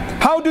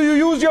 How do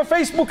you use your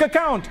Facebook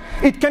account?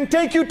 It can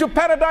take you to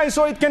paradise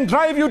or it can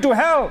drive you to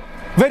hell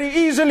very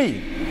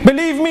easily.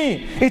 Believe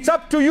me, it's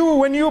up to you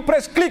when you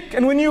press click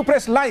and when you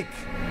press like.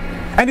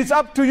 And it's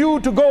up to you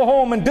to go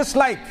home and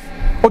dislike,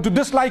 or to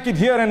dislike it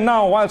here and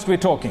now whilst we're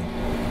talking.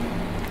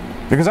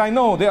 Because I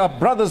know there are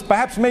brothers,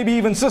 perhaps maybe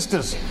even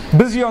sisters,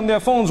 busy on their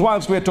phones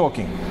whilst we're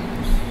talking.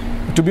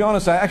 To be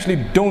honest, I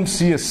actually don't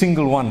see a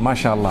single one,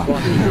 mashallah.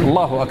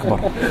 Allahu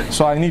Akbar.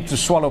 So I need to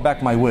swallow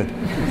back my word.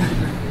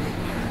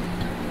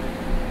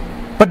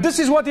 But this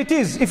is what it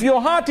is. If your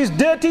heart is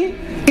dirty,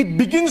 it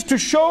begins to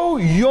show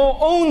your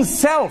own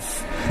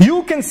self.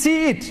 You can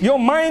see it. Your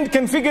mind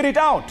can figure it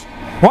out.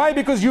 Why?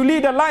 Because you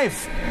lead a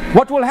life.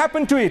 What will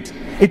happen to it?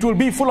 It will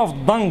be full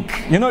of bunk.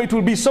 You know, it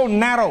will be so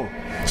narrow,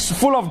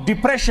 full of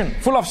depression,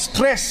 full of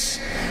stress,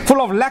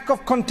 full of lack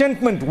of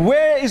contentment.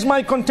 Where is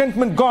my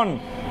contentment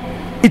gone?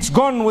 It's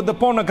gone with the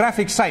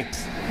pornographic site.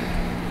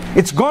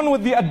 It's gone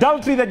with the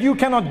adultery that you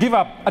cannot give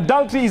up.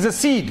 Adultery is a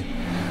seed.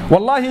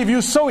 Wallahi, if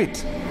you sow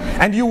it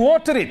and you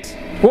water it,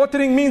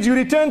 watering means you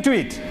return to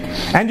it,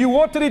 and you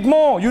water it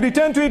more, you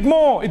return to it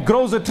more, it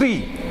grows a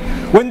tree.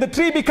 When the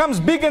tree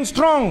becomes big and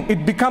strong,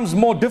 it becomes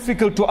more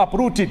difficult to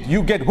uproot it.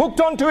 You get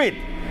hooked onto it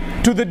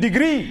to the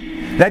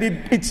degree that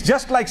it's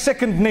just like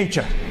second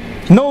nature.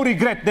 No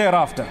regret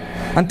thereafter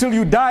until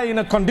you die in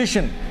a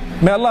condition.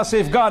 May Allah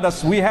safeguard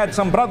us. We had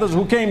some brothers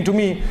who came to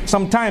me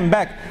some time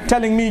back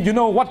telling me, you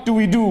know, what do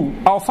we do?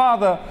 Our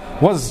father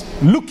was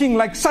looking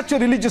like such a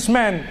religious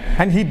man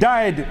and he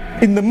died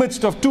in the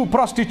midst of 2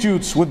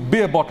 prostitutes with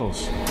beer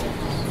bottles.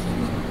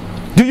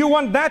 Do you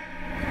want that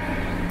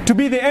to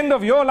be the end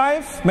of your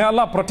life? May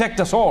Allah protect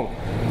us all.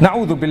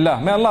 Na'udhu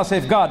billah. May Allah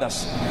safeguard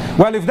us.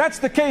 Well, if that's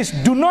the case,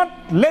 do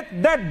not let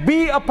that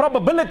be a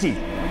probability.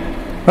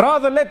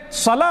 Rather, let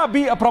salah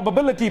be a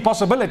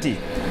possibility.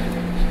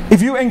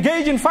 If you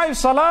engage in 5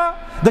 salah,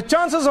 the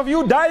chances of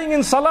you dying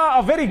in salah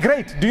are very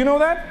great. Do you know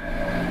that?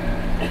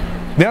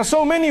 There are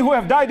so many who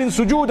have died in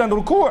sujood and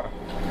ruku'.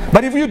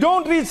 But if you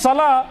don't read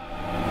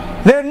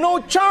salah, there's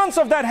no chance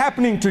of that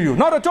happening to you.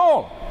 Not at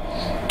all.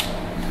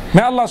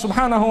 May Allah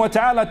subhanahu wa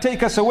ta'ala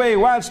take us away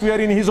whilst we are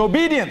in His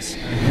obedience.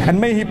 And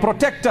may He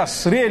protect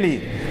us really,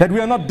 that we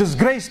are not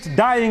disgraced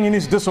dying in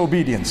His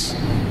disobedience.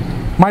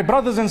 My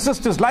brothers and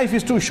sisters, life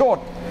is too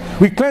short.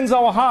 We cleanse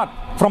our heart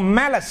from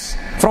malice,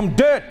 from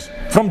dirt,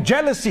 from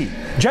jealousy.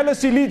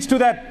 Jealousy leads to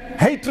that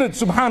hatred,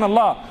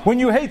 subhanallah. When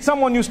you hate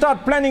someone, you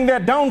start planning their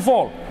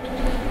downfall.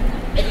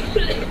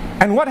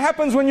 And what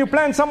happens when you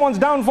plan someone's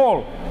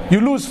downfall?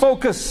 You lose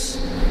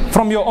focus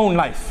from your own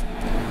life.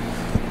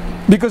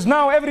 Because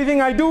now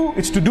everything I do,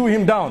 it's to do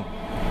him down.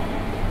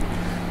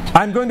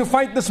 I'm going to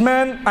fight this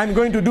man, I'm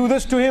going to do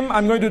this to him,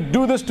 I'm going to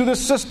do this to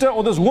this sister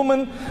or this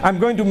woman, I'm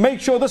going to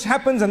make sure this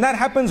happens and that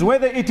happens,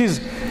 whether it is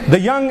the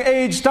young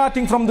age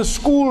starting from the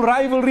school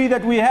rivalry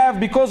that we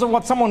have because of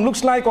what someone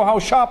looks like or how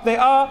sharp they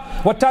are,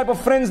 what type of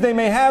friends they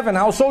may have and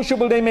how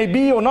sociable they may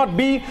be or not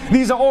be.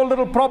 These are all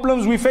little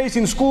problems we face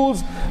in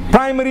schools,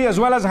 primary as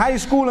well as high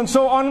school and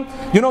so on.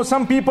 You know,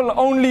 some people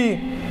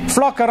only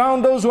flock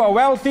around those who are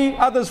wealthy,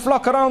 others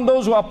flock around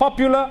those who are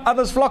popular,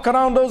 others flock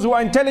around those who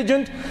are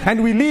intelligent,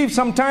 and we leave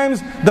sometimes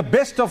the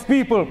best of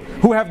people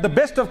who have the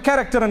best of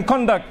character and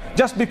conduct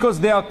just because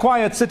they are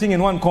quiet sitting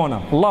in one corner.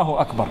 Allahu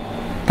Akbar.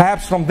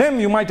 Perhaps from them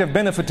you might have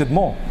benefited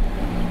more.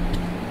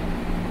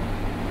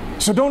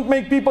 So don't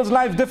make people's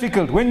lives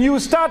difficult. When you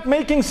start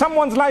making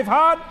someone's life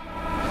hard,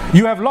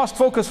 you have lost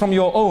focus from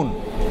your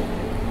own.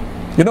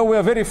 You know, we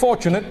are very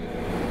fortunate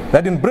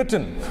that in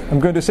Britain, I'm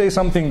going to say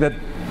something that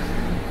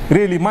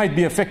really might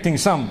be affecting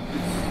some.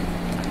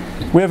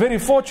 We are very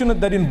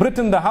fortunate that in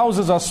Britain the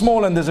houses are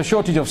small and there's a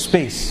shortage of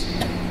space.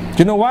 Do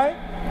you know why?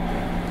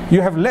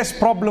 You have less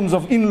problems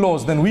of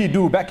in-laws than we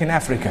do back in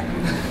Africa.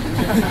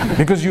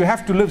 Because you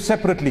have to live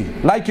separately,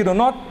 like it or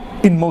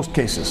not, in most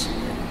cases.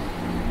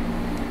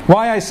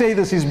 Why I say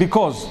this is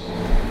because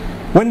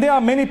when there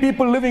are many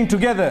people living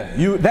together,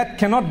 that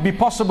cannot be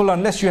possible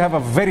unless you have a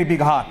very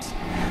big heart.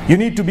 You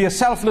need to be a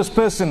selfless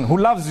person who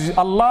loves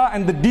Allah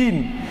and the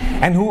deen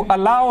and who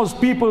allows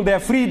people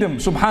their freedom,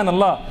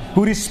 subhanallah,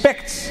 who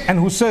respects and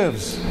who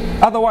serves.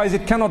 Otherwise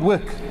it cannot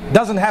work.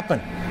 Doesn't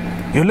happen.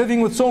 You're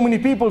living with so many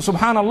people,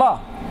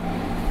 subhanallah.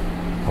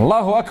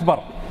 Allahu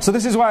Akbar. So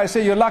this is why I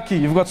say you're lucky,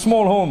 you've got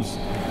small homes.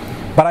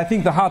 But I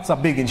think the hearts are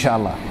big,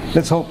 inshallah.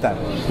 Let's hope that.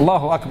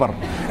 Allahu Akbar.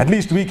 At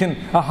least we can,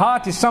 a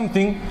heart is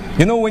something,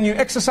 you know, when you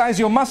exercise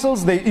your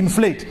muscles, they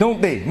inflate,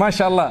 don't they?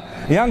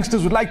 MashaAllah.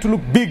 Youngsters would like to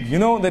look big, you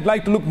know, they'd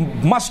like to look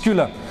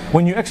muscular.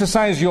 When you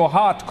exercise your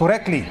heart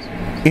correctly,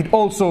 it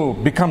also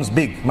becomes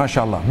big,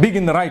 MashaAllah. Big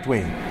in the right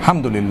way.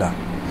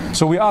 Alhamdulillah.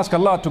 So we ask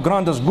Allah to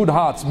grant us good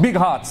hearts, big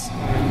hearts,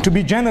 to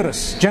be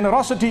generous.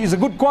 Generosity is a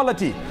good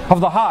quality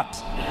of the heart,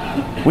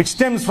 which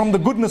stems from the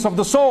goodness of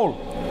the soul.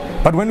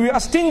 But when we are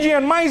stingy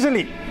and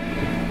miserly,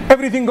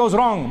 everything goes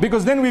wrong,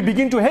 because then we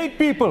begin to hate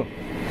people.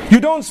 You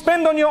don't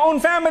spend on your own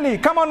family.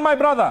 Come on, my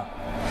brother.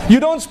 You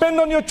don't spend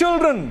on your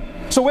children.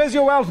 So where's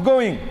your wealth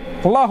going?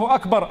 Allahu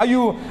Akbar. Are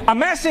you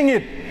amassing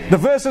it? The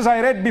verses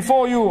I read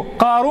before you,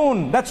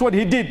 Qarun, that's what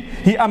he did.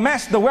 He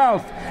amassed the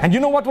wealth. And you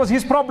know what was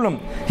his problem?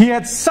 He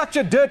had such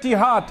a dirty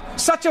heart,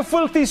 such a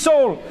filthy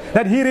soul,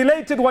 that he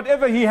related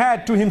whatever he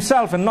had to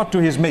himself and not to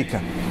his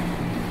maker.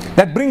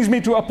 That brings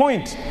me to a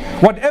point.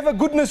 Whatever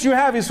goodness you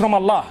have is from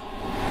Allah.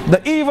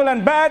 The evil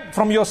and bad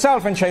from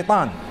yourself and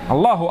shaitan.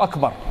 Allahu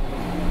Akbar.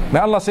 May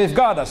Allah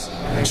safeguard us.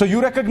 So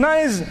you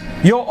recognize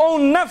your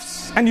own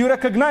nafs and you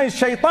recognize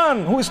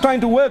shaitan who is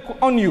trying to work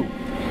on you.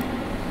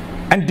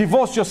 And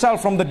divorce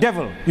yourself from the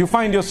devil. You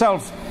find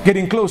yourself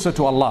getting closer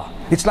to Allah.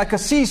 It's like a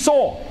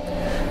seesaw.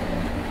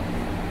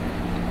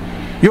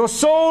 Your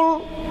soul,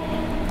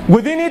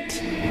 within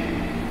it,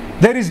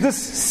 there is this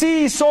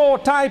seesaw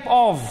type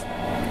of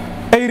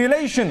a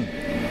relation.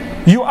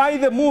 You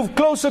either move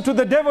closer to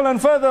the devil and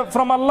further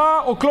from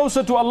Allah, or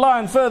closer to Allah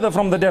and further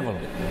from the devil.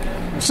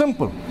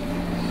 Simple.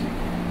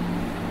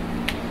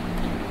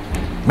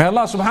 May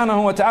Allah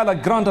subhanahu wa ta'ala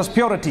grant us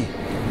purity.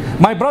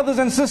 My brothers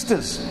and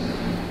sisters,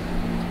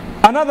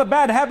 another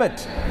bad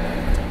habit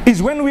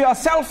is when we are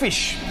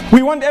selfish.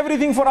 We want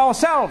everything for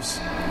ourselves.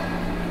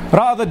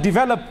 Rather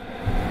develop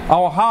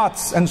our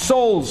hearts and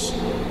souls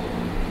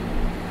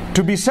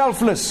to be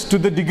selfless to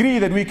the degree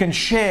that we can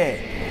share.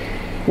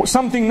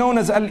 Something known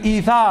as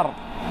al-ithar.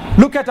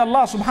 Look at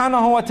Allah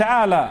subhanahu wa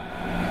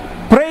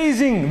ta'ala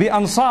praising the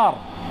Ansar.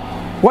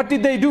 What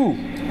did they do?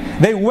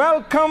 They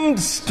welcomed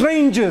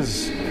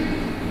strangers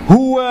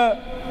who were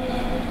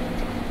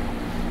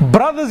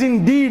brothers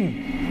in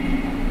deen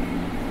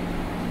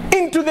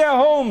into their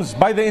homes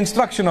by the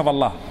instruction of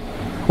Allah.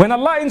 When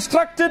Allah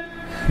instructed,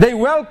 they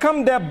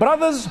welcomed their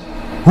brothers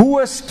who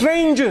were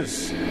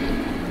strangers.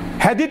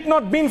 Had it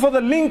not been for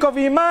the link of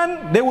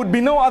Iman, there would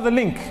be no other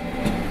link.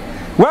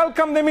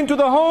 Welcomed them into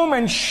the home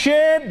and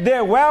shared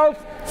their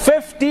wealth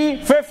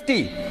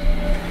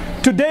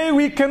 50-50. Today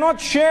we cannot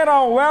share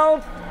our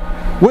wealth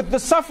with the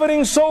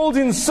suffering souls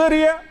in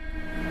Syria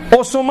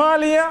or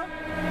Somalia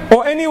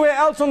or anywhere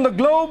else on the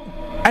globe,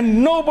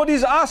 and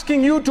nobody's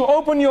asking you to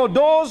open your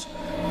doors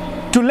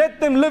to let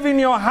them live in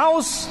your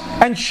house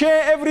and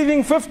share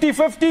everything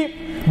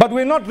 50-50, but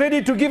we're not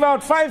ready to give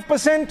out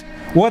 5%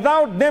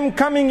 without them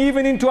coming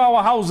even into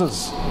our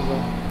houses.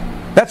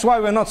 That's why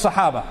we're not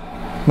Sahaba.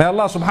 May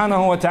Allah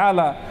subhanahu wa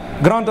ta'ala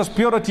grant us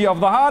purity of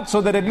the heart so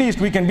that at least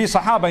we can be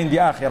Sahaba in the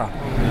Akhirah.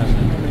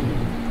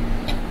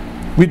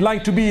 We'd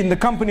like to be in the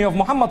company of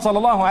Muhammad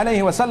sallallahu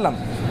alayhi wa sallam.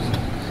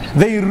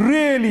 They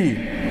really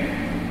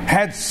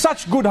had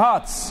such good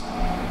hearts,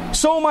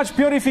 so much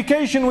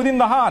purification within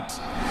the heart.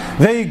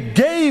 They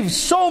gave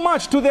so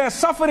much to their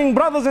suffering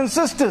brothers and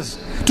sisters,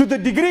 to the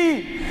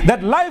degree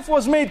that life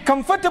was made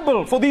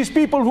comfortable for these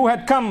people who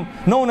had come,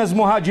 known as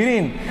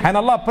Muhajirin. And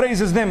Allah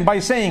praises them by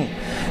saying,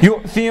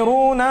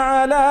 يُؤْثِرُونَ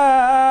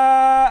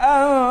عَلَىٰ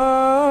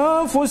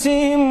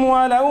أَنفُسِهِمْ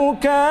وَلَوْ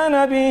كَانَ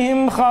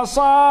بِهِمْ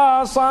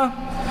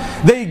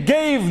خَصَاصَةٌ. They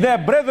gave their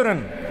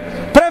brethren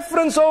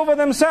preference over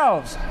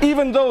themselves,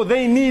 even though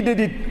they needed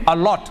it a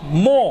lot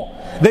more.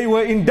 They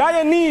were in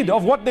dire need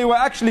of what they were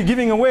actually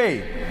giving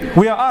away.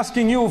 We are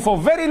asking you for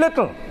very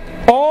little.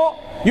 Or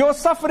your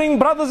suffering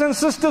brothers and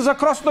sisters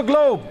across the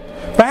globe,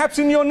 perhaps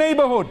in your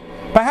neighborhood,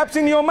 perhaps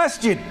in your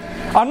masjid,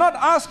 are not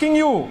asking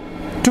you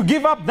to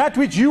give up that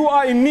which you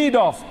are in need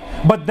of,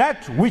 but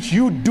that which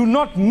you do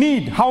not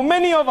need. How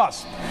many of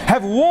us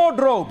have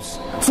wardrobes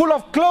full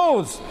of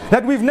clothes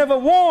that we've never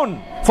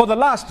worn for the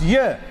last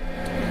year?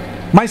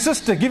 My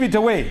sister, give it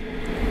away.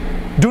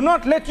 Do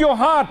not let your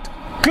heart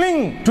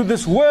cling to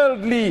this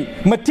worldly,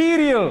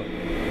 material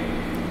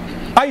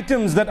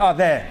items that are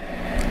there.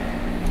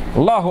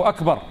 Allahu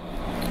Akbar.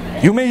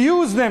 You may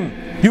use them,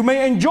 you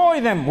may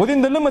enjoy them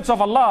within the limits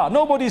of Allah.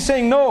 Nobody is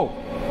saying no.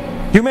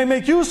 You may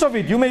make use of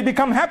it, you may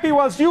become happy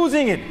whilst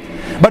using it.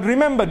 But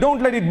remember,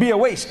 don't let it be a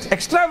waste.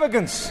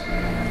 Extravagance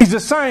is a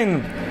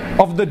sign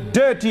of the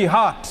dirty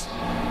heart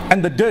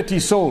and the dirty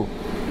soul.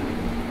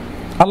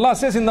 Allah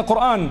says in the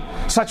Quran,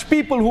 such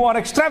people who are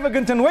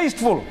extravagant and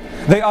wasteful,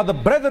 they are the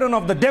brethren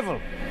of the devil.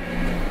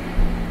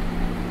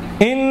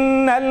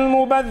 إِنَّ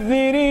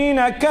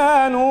الْمُبَذِّرِينَ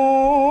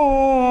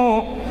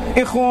كَانُوا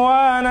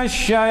إِخْوَانَ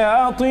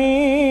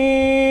الشَّيَاطِينَ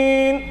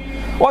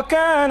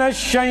وَكَانَ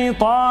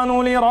الشَّيْطَانُ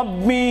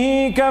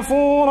لِرَبِّهِ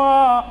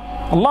كَفُورًا.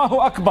 Allahu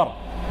Akbar.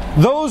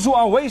 Those who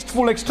are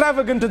wasteful,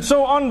 extravagant and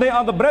so on, they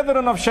are the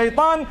brethren of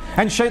shaitan,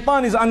 and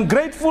shaitan is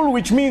ungrateful,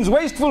 which means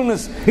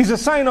wastefulness is a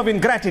sign of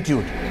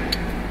ingratitude.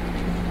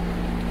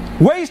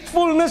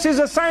 Wastefulness is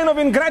a sign of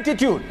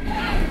ingratitude.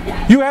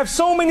 You have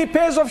so many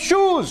pairs of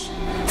shoes,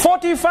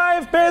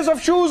 45 pairs of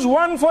shoes,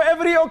 one for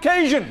every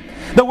occasion.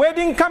 The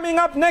wedding coming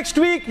up next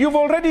week, you've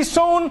already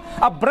sewn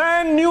a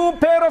brand new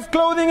pair of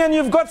clothing and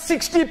you've got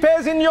 60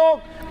 pairs in your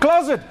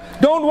closet.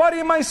 Don't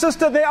worry, my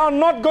sister, they are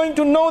not going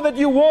to know that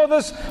you wore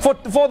this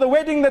for the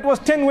wedding that was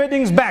 10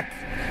 weddings back.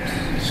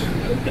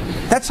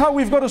 That's how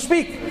we've got to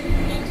speak.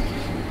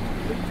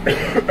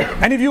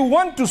 And if you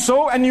want to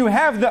sow and you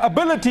have the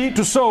ability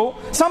to sow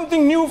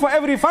something new for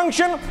every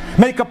function,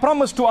 make a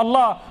promise to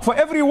Allah, for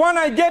every one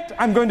I get,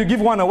 I'm going to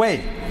give one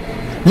away.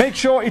 Make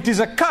sure it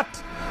is a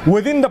cut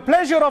within the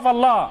pleasure of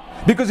Allah.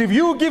 Because if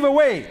you give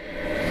away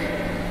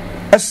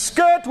a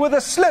skirt with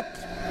a slit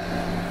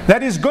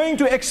that is going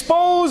to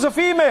expose a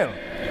female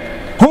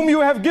whom you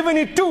have given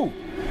it to,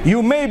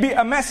 you may be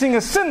amassing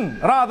a sin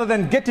rather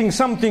than getting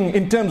something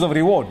in terms of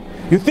reward.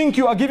 You think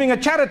you are giving a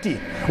charity.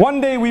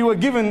 One day we were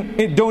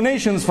given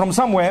donations from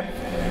somewhere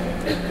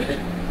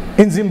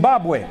in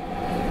Zimbabwe,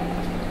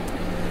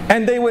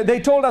 and they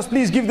told us,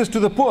 please give this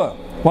to the poor.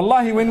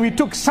 Wallahi, when we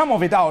took some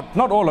of it out,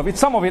 not all of it,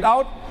 some of it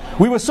out,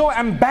 we were so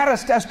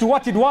embarrassed as to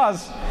what it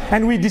was,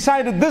 and we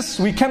decided this,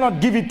 we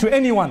cannot give it to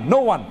anyone,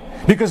 no one,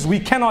 because we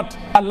cannot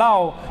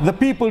allow the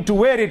people to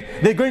wear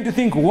it. They're going to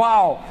think,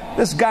 wow,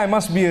 this guy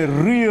must be a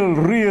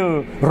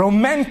real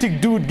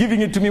romantic dude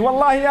giving it to me.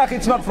 Wallahi,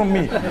 it's not from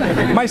me.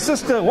 My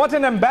sister, what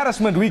an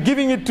embarrassment. We're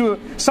giving it to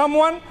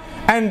someone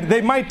and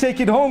they might take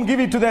it home, give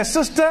it to their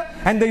sister,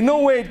 and they know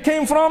where it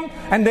came from,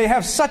 and they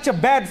have such a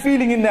bad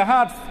feeling in their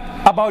heart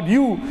about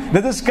you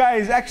that this guy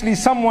is actually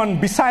someone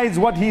besides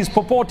what he is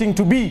purporting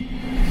to be.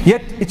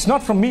 Yet it's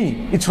not from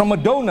me, it's from a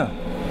donor.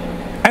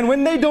 And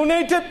when they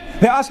donate it,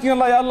 they're asking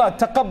Allah, Ya Allah,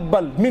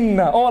 taqabbal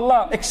minna. Oh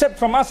Allah, accept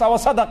from us our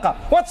sadaqah.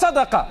 What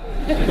sadaqah?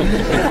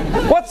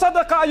 What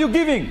sadaqah are you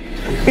giving?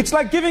 It's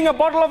like giving a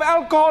bottle of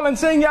alcohol and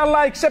saying, Ya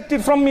Allah, accept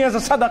it from me as a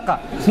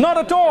sadaqah. Not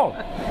at all.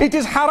 It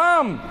is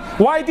haram.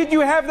 Why did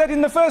you have that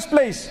in the first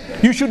place?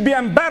 You should be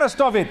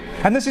embarrassed of it.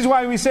 And this is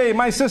why we say,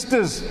 my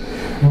sisters,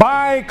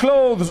 buy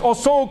clothes or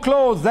sew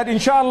clothes that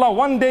inshallah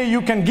one day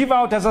you can give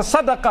out as a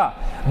sadaqah.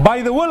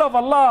 By the will of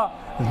Allah,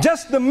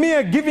 just the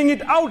mere giving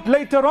it out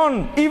later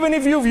on, even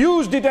if you've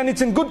used it and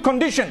it's in good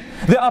condition,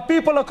 there are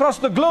people across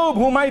the globe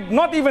who might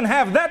not even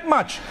have that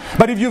much,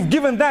 but if you've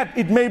given that,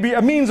 it may be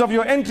a means of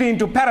your entry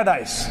into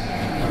paradise.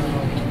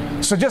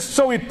 So just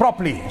sew it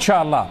properly,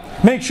 inshallah.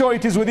 Make sure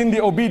it is within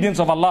the obedience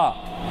of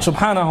Allah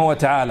subhanahu wa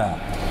ta'ala.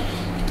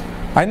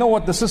 I know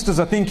what the sisters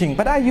are thinking,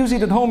 but I use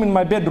it at home in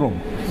my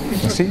bedroom.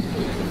 You see?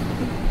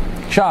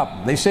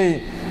 Sharp. They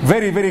say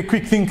very, very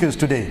quick thinkers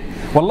today.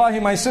 Wallahi,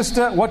 my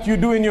sister, what you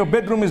do in your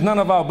bedroom is none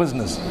of our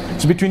business.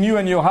 It's between you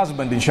and your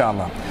husband,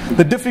 inshallah.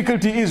 The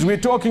difficulty is we're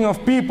talking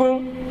of people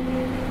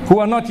who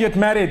are not yet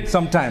married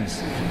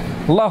sometimes.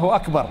 Allahu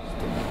Akbar.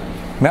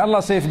 May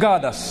Allah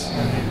safeguard us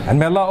and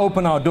may Allah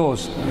open our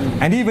doors.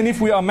 And even if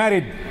we are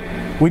married,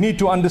 we need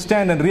to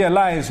understand and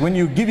realize when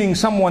you're giving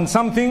someone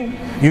something,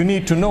 you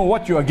need to know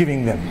what you are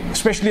giving them.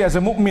 Especially as a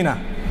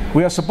mu'minah,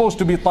 we are supposed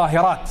to be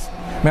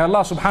tahirat. May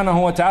Allah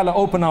subhanahu wa ta'ala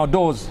open our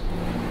doors.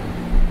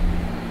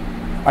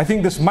 I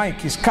think this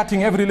mic is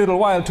cutting every little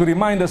while to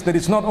remind us that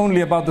it's not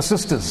only about the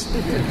sisters,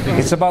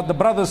 it's about the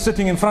brothers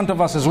sitting in front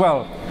of us as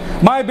well.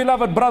 My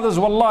beloved brothers,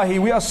 wallahi,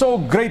 we are so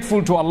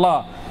grateful to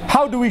Allah.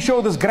 How do we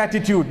show this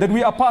gratitude? That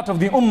we are part of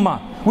the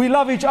ummah. We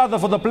love each other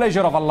for the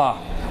pleasure of Allah.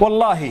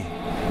 Wallahi,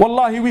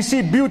 wallahi, we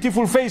see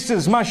beautiful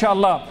faces,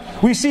 mashallah.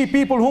 We see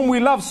people whom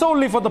we love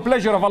solely for the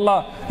pleasure of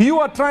Allah.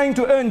 You are trying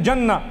to earn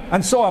Jannah,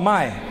 and so am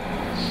I.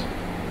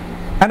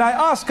 And I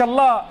ask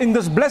Allah in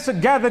this blessed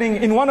gathering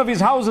in one of His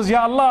houses,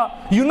 Ya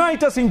Allah,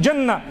 unite us in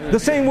Jannah the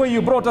same way you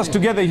brought us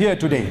together here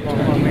today.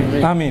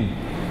 Ameen.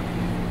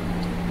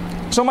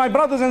 So my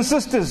brothers and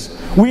sisters,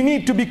 we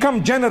need to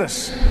become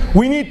generous.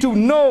 We need to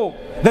know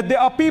that there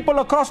are people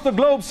across the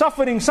globe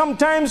suffering.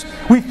 Sometimes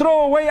we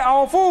throw away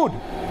our food,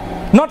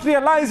 not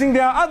realizing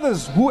there are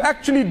others who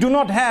actually do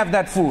not have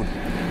that food.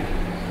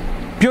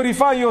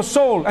 Purify your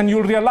soul and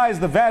you'll realize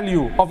the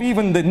value of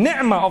even the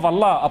ni'mah of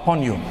Allah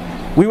upon you.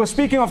 We were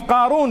speaking of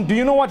Qarun. Do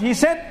you know what he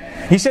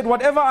said? He said,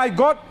 whatever I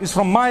got is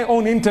from my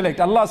own intellect.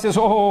 Allah says,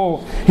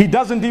 oh, he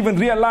doesn't even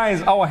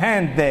realize our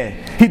hand there.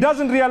 He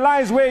doesn't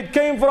realize where it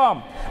came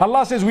from.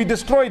 Allah says, we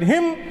destroyed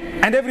him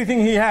and everything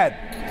he had.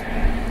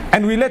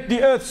 And we let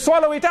the earth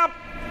swallow it up.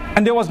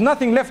 And there was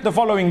nothing left the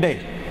following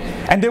day.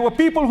 And there were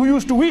people who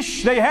used to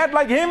wish they had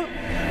like him.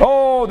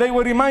 Oh, they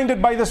were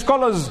reminded by the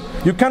scholars,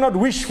 you cannot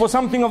wish for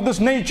something of this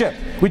nature,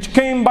 which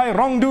came by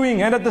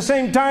wrongdoing and at the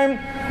same time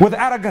with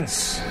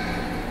arrogance.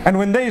 And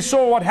when they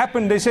saw what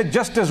happened, they said,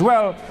 just as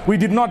well, we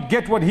did not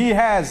get what he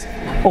has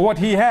or what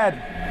he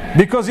had.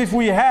 Because if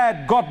we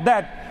had got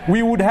that,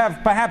 we would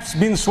have perhaps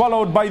been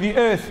swallowed by the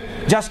earth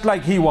just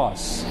like he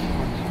was.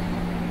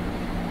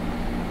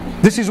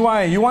 This is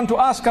why you want to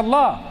ask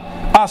Allah.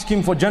 Ask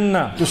Him for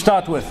Jannah to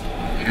start with.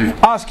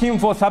 Ask Him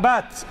for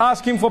thabat.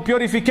 Ask Him for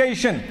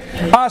purification.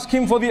 Ask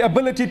Him for the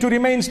ability to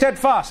remain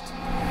steadfast.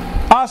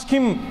 Ask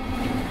Him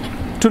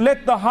to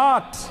let the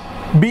heart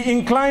be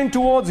inclined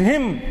towards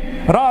Him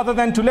rather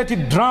than to let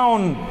it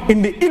drown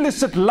in the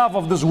illicit love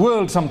of this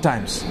world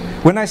sometimes.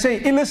 When I say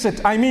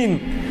illicit, I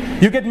mean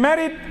you get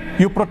married,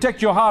 you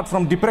protect your heart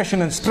from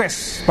depression and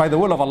stress by the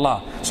will of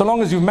Allah, so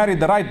long as you've married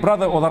the right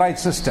brother or the right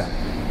sister.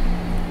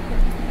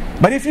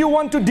 But if you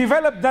want to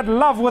develop that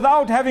love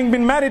without having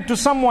been married to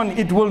someone,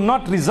 it will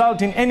not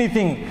result in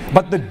anything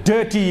but the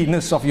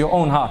dirtiness of your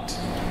own heart.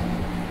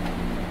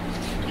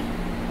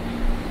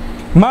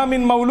 مَا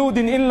مِن مَوْلُودٍ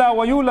إِلَّا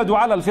وَيُولَدُ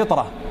عَلَى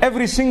الْفِطْرَةِ.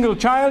 Every single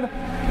child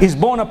is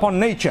born upon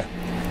nature.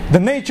 The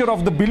nature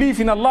of the belief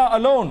in Allah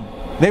alone.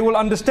 They will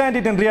understand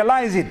it and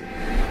realize it.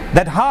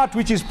 That heart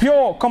which is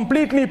pure,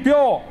 completely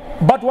pure.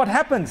 But what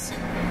happens?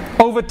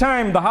 Over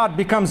time the heart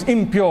becomes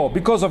impure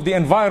because of the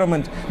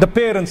environment. The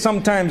parents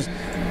sometimes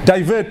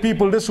divert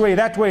people this way,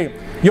 that way.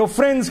 Your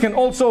friends can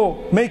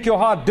also make your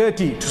heart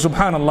dirty,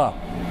 subhanallah.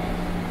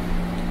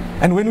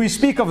 And when we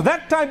speak of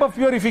that type of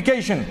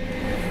purification,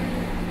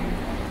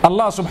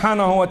 Allah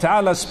subhanahu wa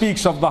ta'ala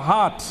speaks of the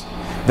heart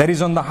that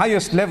is on the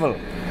highest level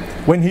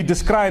when He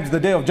describes the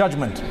Day of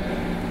Judgment.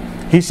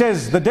 He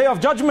says, the Day of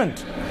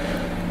Judgment,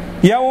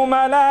 يَوْمَ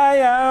لَا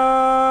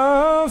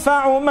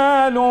يَنْفَعُ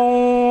مَالٌ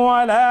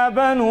وَلَا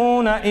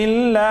بَنُونَ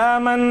إِلَّا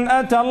مَنْ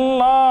أَتَى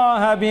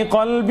اللَّهَ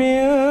بِقَلْبٍ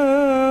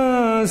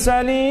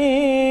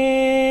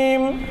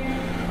سَلِيمٍ.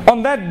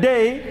 On that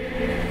day,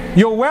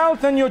 your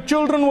wealth and your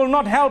children will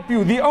not help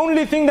you. The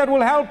only thing that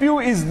will help you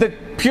is the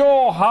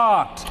pure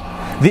heart,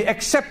 the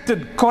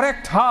accepted,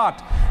 correct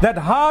heart, that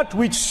heart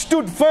which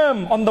stood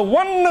firm on the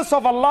oneness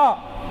of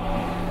Allah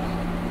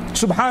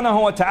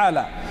subhanahu wa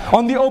ta'ala,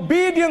 on the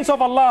obedience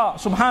of Allah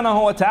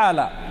subhanahu wa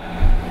ta'ala.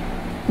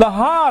 The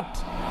heart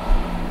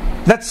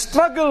that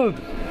struggled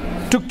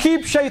to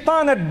keep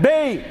shaitan at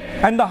bay,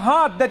 and the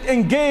heart that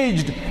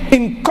engaged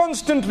in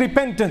constant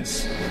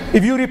repentance.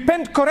 If you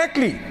repent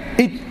correctly,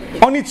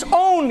 on its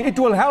own it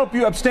will help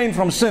you abstain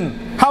from sin.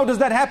 How does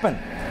that happen?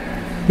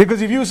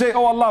 Because if you say,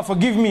 oh Allah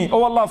forgive me,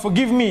 oh Allah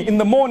forgive me in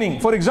the morning,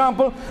 for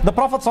example, the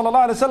Prophet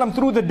ﷺ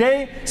through the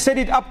day said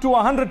it up to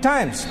 100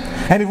 times.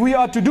 And if we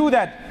are to do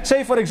that,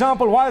 say for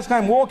example, whilst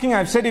I'm walking,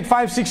 I've said it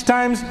 5-6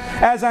 times.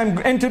 As I'm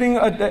entering,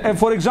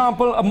 for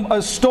example,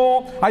 a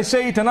store, I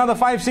say it another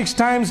 5-6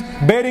 times,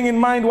 bearing in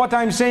mind what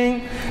I'm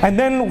saying. And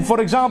then, for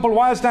example,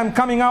 whilst I'm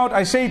coming out,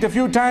 I say it a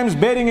few times,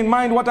 bearing in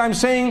mind what I'm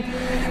saying.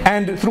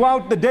 And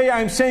throughout the day,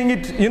 I'm saying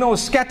it,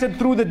 scattered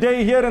through the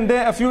day, here and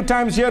there, a few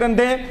times here and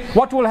there.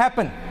 What will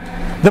happen?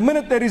 The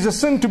minute there is a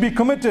sin to be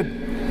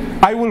committed,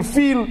 I will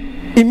feel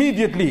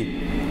immediately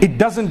it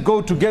doesn't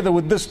go together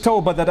with this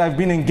tawbah that I've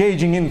been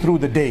engaging in through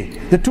the day.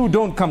 The two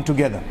don't come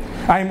together.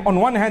 I'm on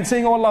one hand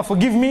saying, oh Allah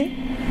forgive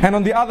me, and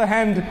on the other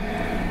hand,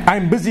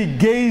 I'm busy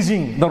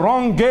gazing, the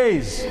wrong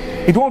gaze.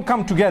 It won't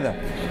come together.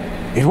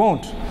 It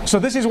won't. So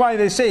this is why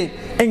they say,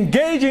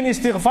 engage in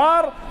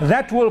istighfar,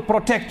 that will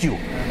protect you.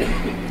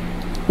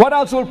 What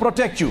else will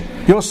protect you?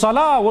 Your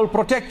salah will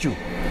protect you.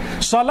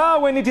 Salah,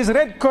 when it is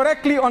read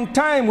correctly on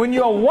time, when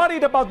you are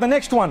worried about the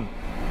next one,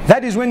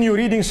 that is when you're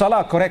reading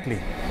salah correctly.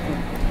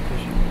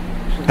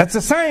 That's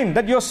a sign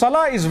that your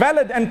salah is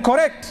valid and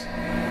correct.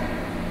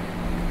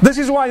 This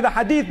is why the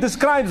hadith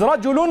describes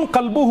رَجُلٌ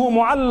قَلْبُهُ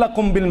مُعَلَّقٌ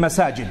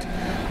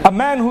بِالْمَسَاجِدِ, a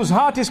man whose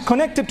heart is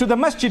connected to the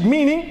masjid,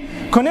 meaning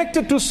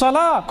connected to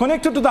salah,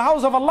 connected to the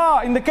house of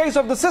Allah. In the case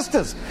of the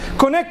sisters,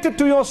 connected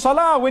to your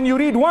salah. When you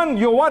read one,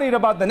 you're worried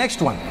about the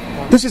next one.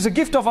 This is a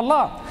gift of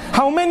Allah.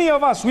 How many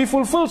of us, we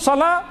fulfill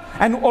salah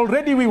and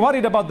already we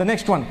worried about the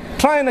next one?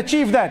 Try and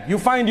achieve that. You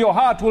find your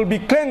heart will be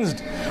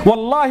cleansed.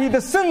 Wallahi,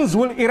 the sins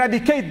will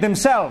eradicate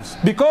themselves,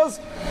 because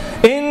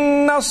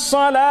inna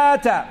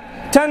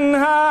salata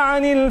tanha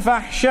anil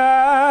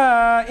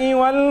fahsha'i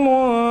wal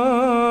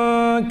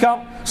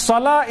munkar.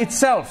 Salah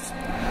itself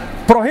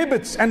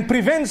prohibits and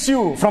prevents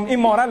you from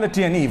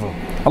immorality and evil.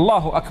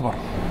 Allahu Akbar.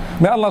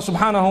 May Allah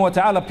subhanahu wa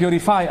ta'ala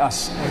purify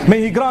us.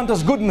 May He grant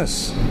us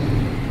goodness.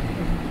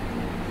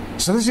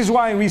 So this is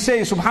why we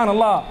say,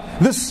 subhanallah,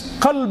 this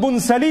qalbun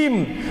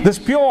salim, this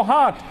pure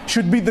heart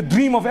should be the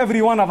dream of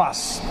every one of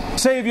us.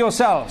 Save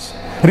yourselves.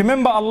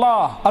 Remember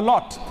Allah a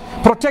lot.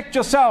 Protect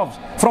yourselves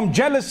from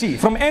jealousy,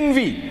 from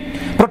envy.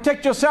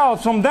 Protect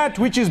yourselves from that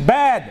which is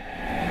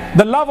bad,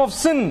 the love of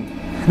sin,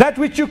 that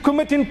which you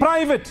commit in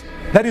private.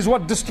 That is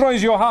what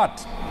destroys your heart.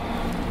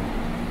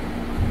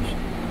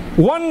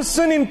 One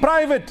sin in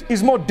private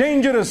is more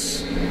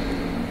dangerous.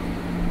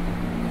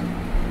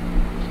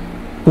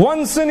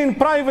 One sin in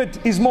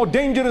private is more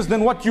dangerous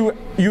than what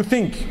you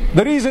think.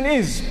 The reason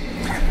is,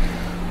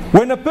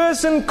 when a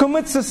person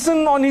commits a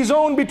sin on his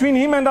own between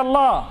him and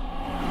Allah,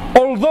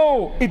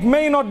 although it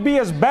may not be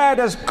as bad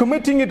as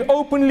committing it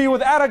openly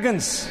with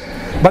arrogance,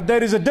 but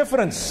there is a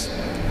difference.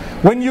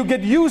 When you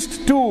get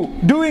used to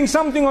doing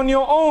something on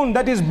your own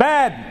that is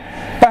bad,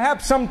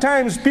 perhaps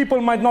sometimes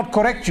people might not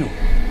correct you.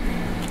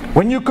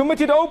 When you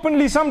commit it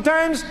openly,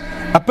 sometimes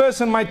a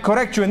person might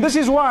correct you. And this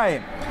is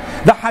why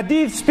the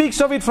hadith speaks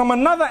of it from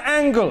another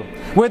angle,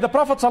 where the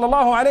Prophet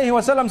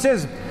ﷺ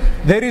says,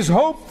 there is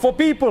hope for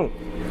people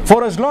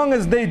for as long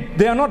as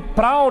they are not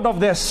proud of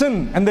their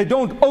sin and they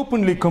don't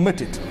openly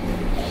commit it.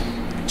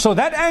 So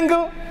that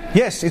angle,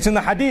 yes, it's in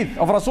the hadith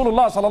of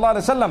Rasulullah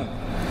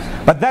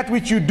ﷺ. But that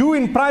which you do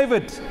in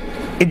private,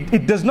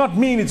 it does not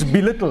mean it's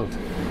belittled.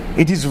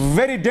 It is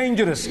very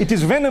dangerous. It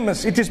is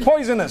venomous. It is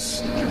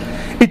poisonous.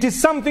 It is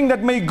something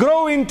that may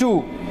grow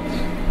into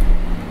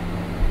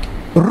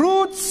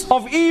roots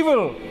of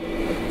evil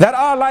that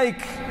are like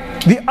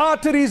the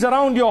arteries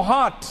around your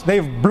heart.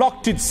 They've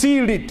blocked it,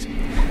 sealed it.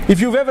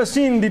 If you've ever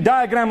seen the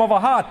diagram of a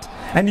heart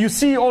and you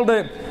see all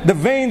the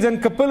veins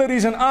and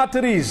capillaries and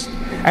arteries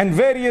and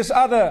various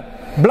other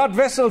blood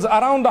vessels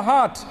around the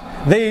heart,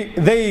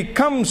 they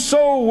come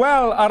so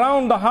well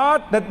around the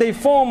heart that they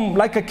form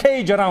like a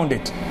cage around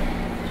it.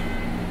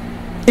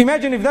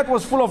 Imagine if that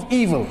was full of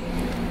evil.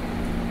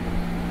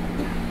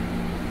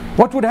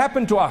 What would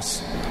happen to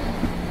us?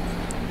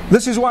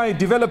 This is why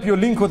develop your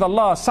link with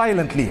Allah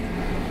silently.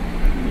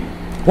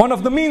 One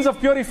of the means of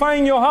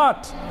purifying your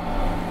heart,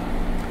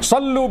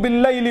 Sallu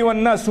bil-layli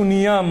wan-nasu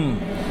niyam.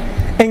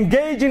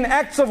 Engage in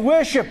acts of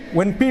worship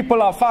when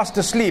people are fast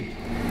asleep.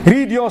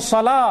 Read your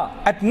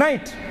salah at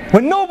night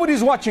when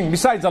nobody's watching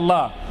besides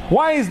Allah.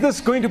 Why is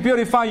this going to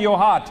purify your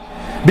heart?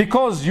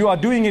 Because you are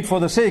doing it for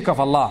the sake of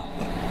Allah.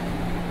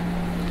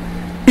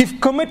 If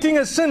committing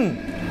a sin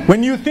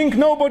when you think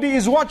nobody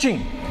is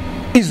watching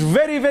is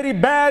very, very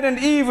bad and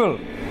evil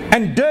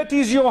and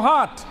dirties your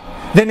heart,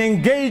 then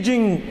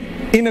engaging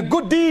in a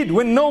good deed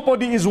when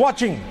nobody is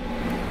watching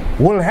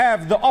will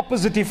have the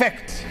opposite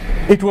effect.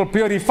 It will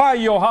purify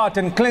your heart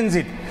and cleanse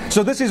it.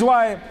 So this is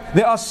why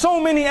there are so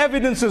many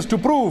evidences to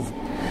prove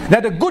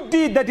that a good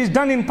deed that is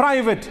done in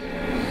private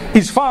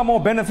is far more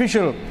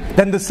beneficial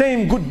than the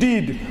same good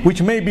deed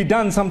which may be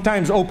done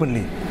sometimes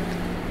openly.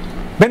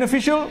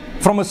 Beneficial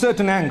from a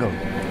certain angle.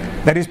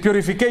 That is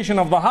purification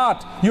of the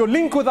heart. Your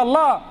link with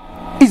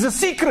Allah is a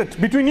secret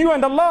between you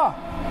and Allah.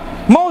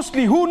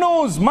 Mostly, who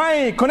knows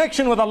my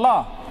connection with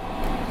Allah?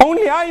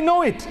 Only I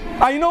know it.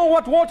 I know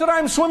what water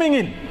I'm swimming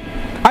in.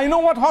 I know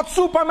what hot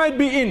soup I might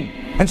be in.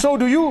 And so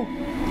do you.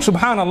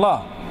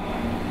 Subhanallah.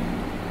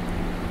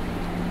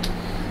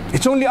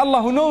 It's only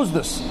Allah who knows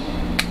this.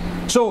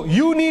 So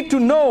you need to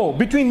know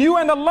between you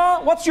and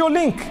Allah, what's your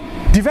link?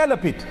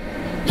 Develop it.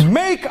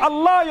 Make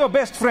Allah your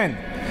best friend.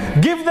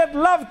 Give that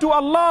love to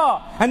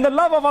Allah, and the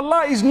love of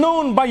Allah is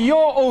known by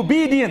your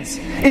obedience.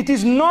 It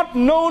is not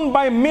known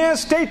by mere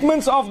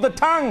statements of the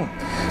tongue.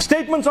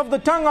 Statements of the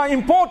tongue are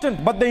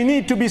important, but they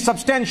need to be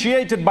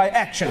substantiated by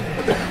action.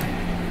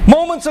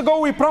 Moments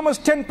ago we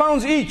promised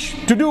 £10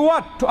 each. To do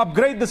what? To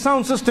upgrade the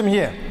sound system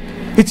here.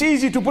 It's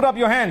easy to put up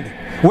your hand.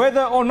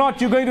 Whether or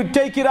not you're going to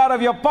take it out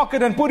of your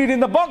pocket and put it in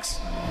the box,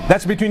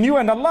 that's between you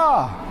and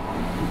Allah.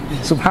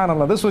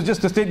 Subhanallah, this was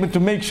just a statement to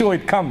make sure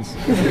it comes.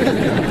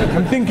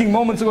 I'm thinking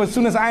moments ago, as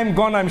soon as I'm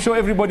gone, I'm sure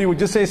everybody would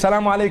just say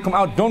Assalamu alaikum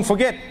out. Don't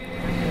forget.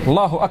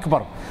 Allahu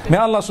Akbar. May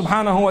Allah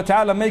subhanahu wa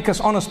ta'ala make us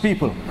honest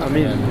people.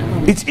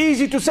 Ameen. It's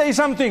easy to say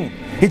something.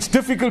 It's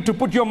difficult to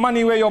put your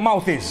money where your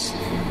mouth is.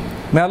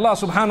 May Allah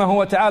subhanahu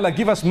wa ta'ala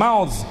give us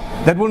mouths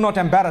that will not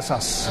embarrass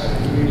us.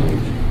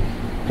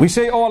 We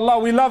say, oh Allah,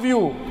 we love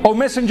you. Oh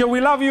Messenger, we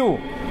love you.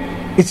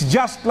 It's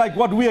just like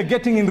what we are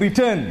getting in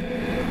return.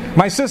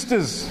 My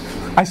sisters,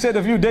 I said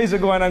a few days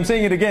ago and I'm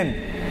saying it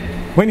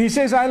again. When he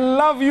says, I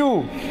love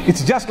you,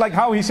 it's just like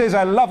how he says,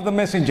 I love the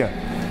Messenger.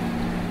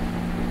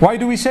 Why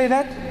do we say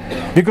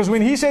that? Because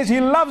when he says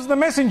he loves the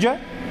Messenger,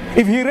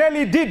 if he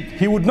really did,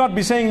 he would not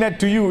be saying that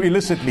to you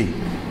illicitly.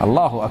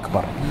 Allahu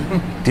Akbar.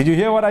 Did you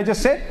hear what I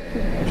just said?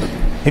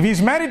 If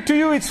he's married to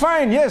you, it's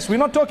fine. Yes, we're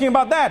not talking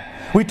about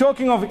that. We're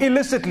talking of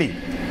illicitly.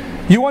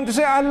 You want to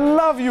say, I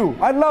love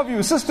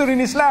you, sister in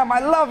Islam, I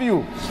love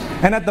you.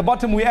 And at the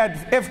bottom we add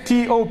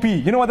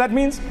FTOP. You know what that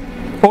means?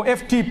 Or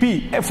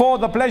FTP, for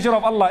the pleasure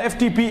of Allah,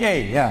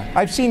 FTPA. Yeah,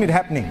 I've seen it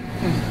happening.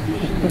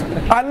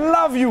 I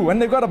love you.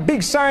 And they've got a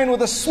big sign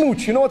with a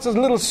smooch. You know, it's a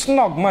little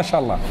snog,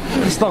 mashallah.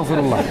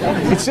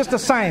 Astaghfirullah. It's just a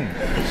sign.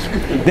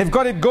 They've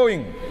got it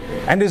going.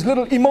 And there's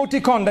little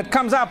emoticon that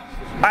comes up.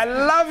 I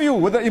love you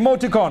with the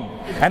emoticon.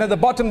 And at the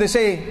bottom they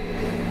say,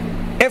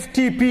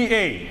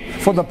 FTPA,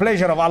 for the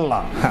pleasure of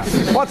Allah.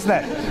 What's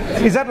that?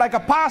 Is that like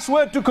a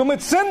password to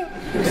commit sin?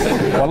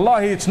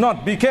 Wallahi, it's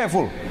not. Be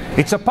careful.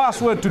 It's a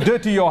password to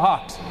dirty your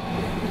heart.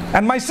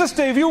 And my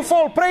sister, if you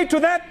fall prey to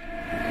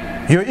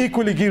that, you're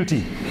equally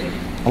guilty.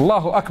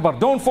 Allahu Akbar.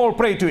 Don't fall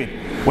prey to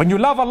it. When you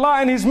love Allah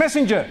and His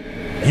Messenger,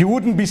 you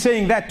wouldn't be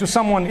saying that to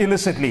someone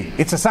illicitly.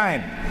 It's a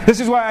sign. This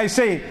is why I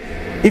say,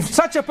 if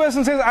such a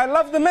person says, I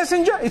love the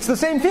Messenger, it's the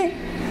same thing.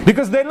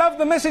 Because they love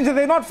the Messenger,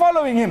 they're not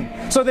following him.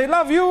 So they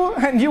love you,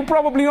 and you're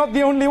probably not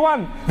the only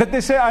one that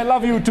they say, I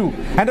love you too.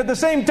 And at the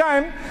same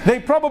time, they're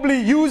probably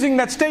using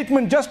that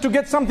statement just to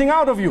get something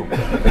out of you.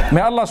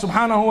 May Allah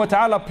subhanahu wa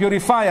ta'ala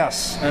purify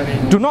us.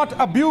 Do not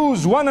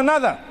abuse one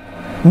another.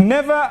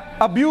 Never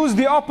abuse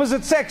the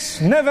opposite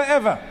sex. Never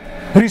ever.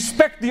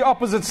 Respect the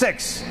opposite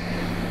sex.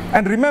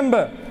 And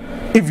remember,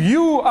 if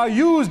you are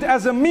used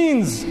as a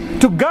means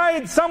to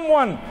guide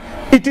someone,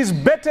 it is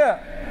better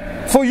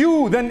for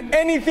you than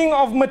anything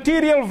of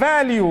material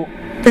value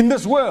in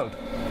this world.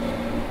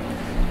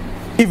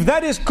 If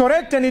that is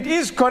correct, and it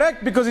is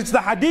correct because it's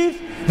the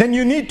hadith, then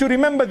you need to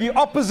remember the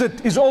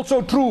opposite is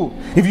also true.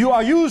 If you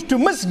are used to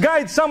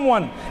misguide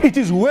someone, it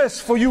is worse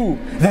for you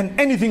than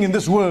anything in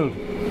this world,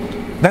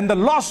 than the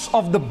loss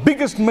of the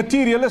biggest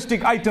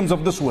materialistic items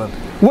of this world.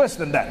 Worse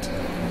than that.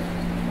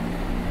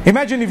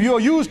 Imagine if you are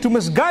used to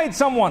misguide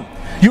someone,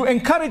 you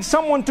encourage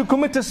someone to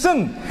commit a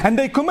sin and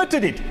they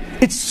committed it.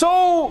 It's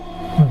so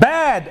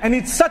bad and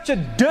it's such a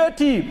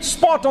dirty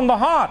spot on the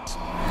heart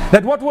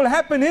that what will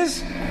happen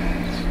is,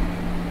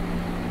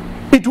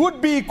 it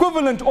would be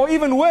equivalent or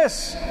even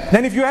worse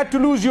than if you had to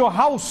lose your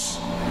house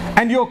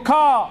and your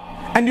car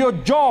and your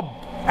job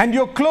and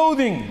your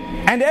clothing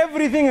and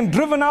everything, and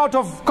driven out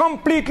of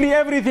completely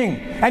everything,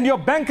 and your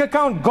bank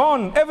account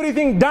gone,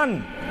 everything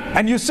done,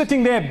 and you're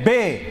sitting there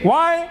bare.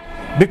 Why?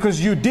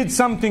 Because you did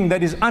something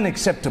that is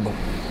unacceptable.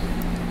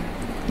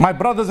 My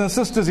brothers and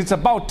sisters, it's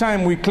about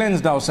time we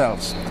cleansed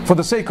ourselves for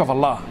the sake of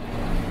Allah.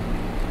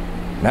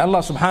 May Allah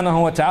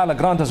subhanahu wa ta'ala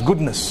grant us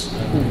goodness.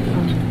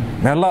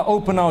 May Allah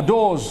open our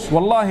doors.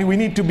 Wallahi, we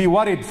need to be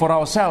worried for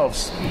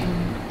ourselves.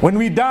 When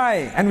we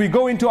die and we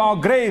go into our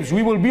graves,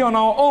 we will be on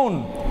our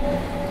own.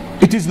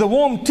 It is the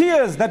warm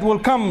tears that will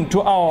come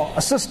to our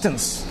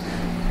assistance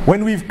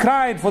when we've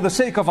cried for the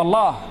sake of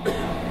Allah.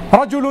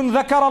 رَجُلٌ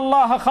ذَكَرَ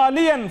اللَّهَ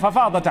خَالِيًا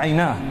فَفَاضَتْ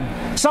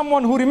عَيْنَاهُ.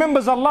 Someone who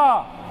remembers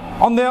Allah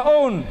on their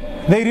own.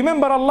 They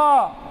remember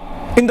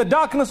Allah in the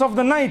darkness of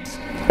the night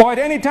or at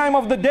any time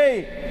of the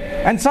day,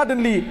 and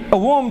suddenly a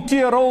warm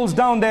tear rolls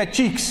down their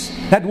cheeks.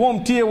 That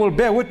warm tear will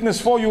bear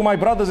witness for you, my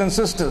brothers and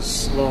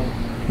sisters.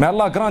 May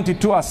Allah grant it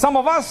to us. Some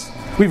of us,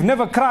 we've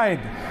never cried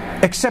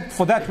except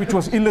for that which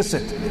was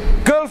illicit.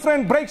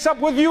 Girlfriend breaks up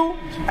with you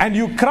and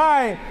you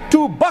cry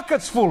 2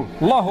 buckets full.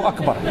 Allahu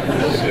Akbar.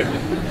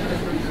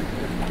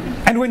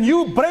 And when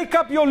you break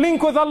up your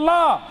link with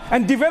Allah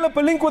and develop a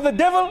link with the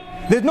devil,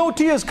 there's no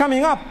tears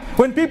coming up.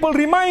 When people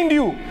remind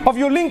you of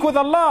your link with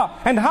Allah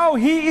and how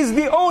He is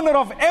the owner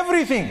of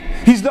everything.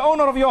 He's the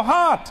owner of your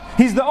heart.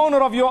 He's the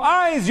owner of your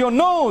eyes, your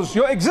nose,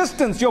 your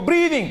existence, your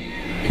breathing,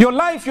 your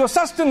life, your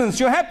sustenance,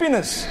 your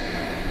happiness.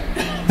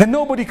 Then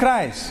nobody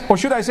cries. Or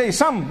should I say,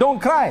 some don't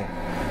cry.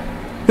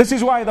 This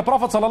is why the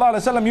Prophet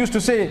ﷺ used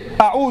to say,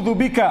 أَعُوذُ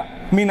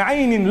بِكَ مِنْ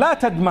عَيْنٍ لَا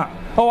تَدْمَعْ.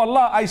 Oh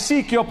Allah, I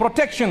seek your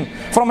protection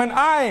from an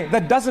eye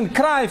that doesn't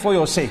cry for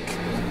your sake.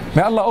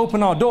 May Allah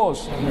open our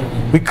doors.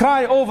 We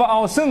cry over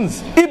our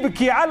sins.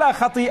 Ibki ala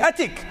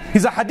khati'atik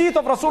is a hadith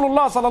of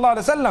Rasulullah sallallahu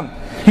alaihi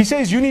wasallam. He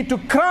says you need to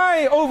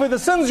cry over the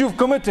sins you've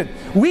committed.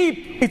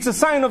 Weep. It's a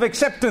sign of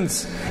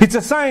acceptance. It's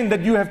a sign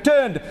that you have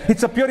turned.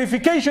 It's a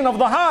purification of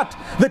the heart.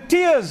 The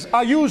tears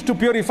are used to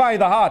purify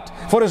the heart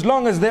for as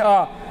long as they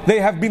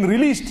have been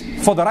released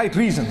for the right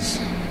reasons.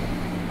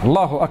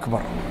 Allahu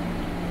Akbar.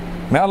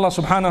 May Allah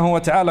subhanahu wa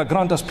ta'ala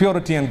grant us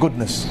purity and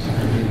goodness.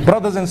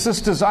 Brothers and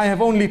sisters, I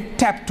have only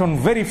tapped on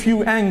very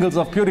few angles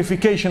of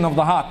purification of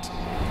the heart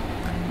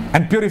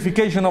and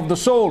purification of the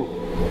soul.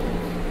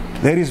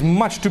 There is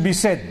much to be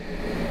said,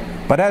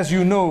 but as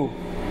you know,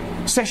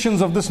 sessions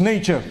of this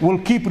nature will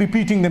keep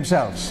repeating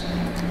themselves.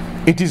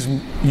 It is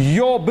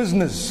your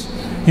business.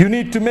 You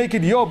need to make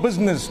it your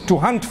business to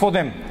hunt for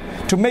them,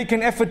 to make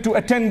an effort to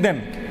attend them,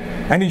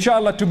 and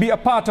inshallah to be a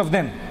part of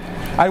them.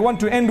 I want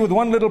to end with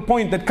one little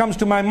point that comes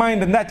to my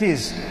mind, and that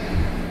is,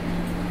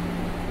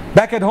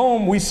 back at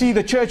home we see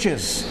the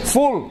churches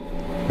full.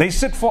 They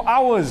sit for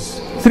hours,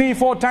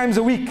 3-4 times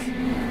a week,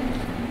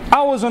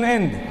 hours on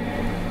end,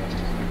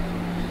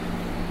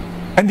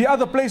 and the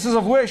other places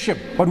of worship.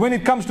 But when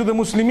it comes to the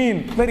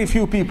Muslimin, very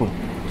few people.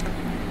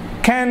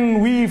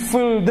 Can we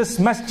fill this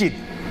masjid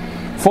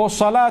for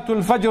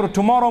Salatul Fajr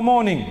tomorrow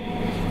morning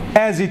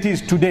as it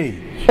is today,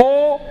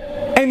 or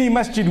any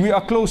masjid we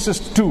are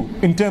closest to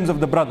in terms of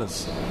the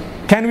brothers?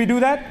 Can we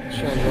do that?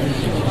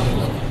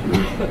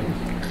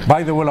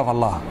 By the will of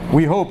Allah,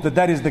 we hope that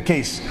that is the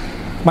case.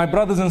 My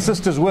brothers and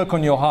sisters, work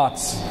on your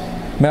hearts.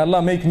 May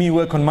Allah make me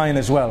work on mine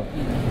as well.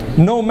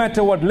 No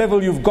matter what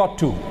level you've got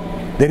to,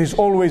 there is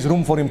always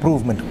room for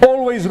improvement.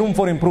 Always room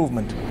for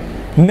improvement.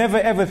 Never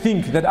ever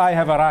think that I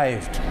have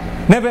arrived.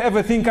 Never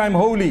ever think I'm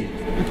holy,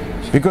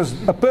 because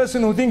a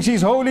person who thinks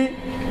he's holy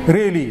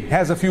really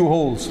has a few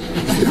holes.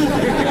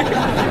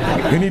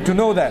 You need to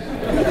know that.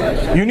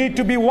 You need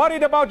to be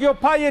worried about your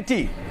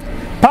piety.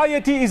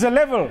 Piety is a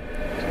level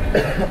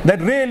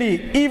that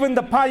really even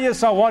the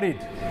pious are worried.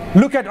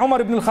 Look at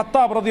Umar ibn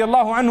al-Khattab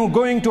radiallahu anhu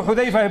going to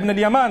Hudayfa ibn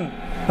al-Yaman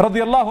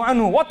radiallahu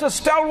anhu. What a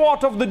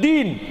stalwart of the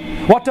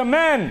deen. What a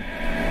man.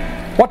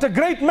 What a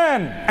great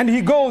man. And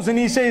he goes and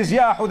he says,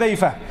 Ya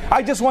Hudayfa,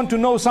 I just want to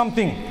know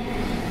something.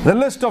 The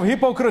list of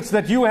hypocrites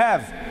that you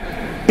have,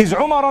 is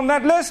Umar on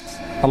that list?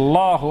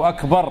 Allahu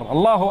Akbar,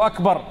 Allahu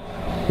Akbar.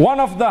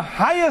 One of the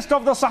highest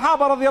of the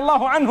Sahaba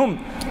radiallahu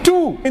anhum,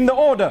 2 in the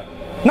order,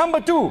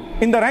 number 2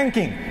 in the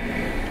ranking.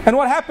 And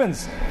what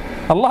happens?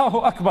 Allahu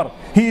Akbar.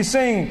 He is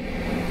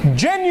saying,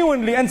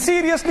 genuinely and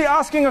seriously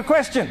asking a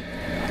question,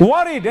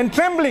 worried and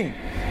trembling,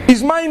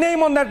 is my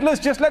name on that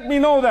list? Just let me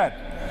know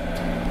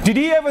that. Did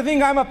he ever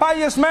think I'm a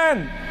pious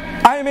man?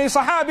 I am a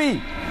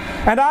Sahabi,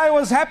 and I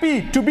was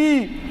happy to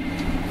be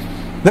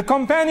the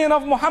companion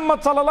of Muhammad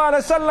sallallahu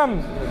alaihi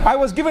wasallam. I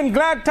was given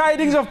glad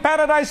tidings of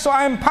paradise, so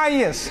I am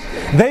pious.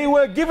 They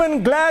were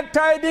given glad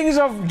tidings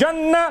of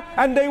Jannah,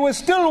 and they were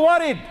still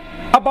worried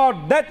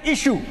about that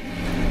issue.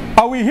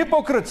 Are we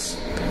hypocrites?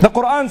 The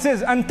Quran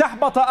says, "An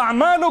tahbata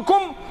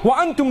a'malukum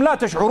wa antum la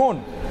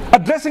tash'urun."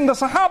 Addressing the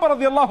Sahaba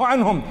radiallahu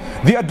anhum,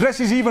 the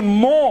address is even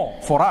more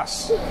for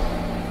us.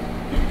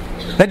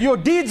 That your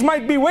deeds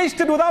might be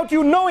wasted without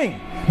you knowing,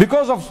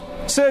 because of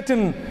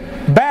certain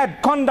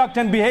bad conduct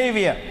and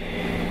behavior.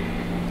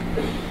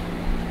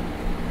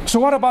 So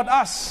what about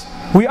us?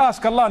 We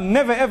ask Allah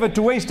never ever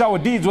to waste our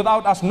deeds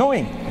without us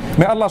knowing.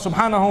 May Allah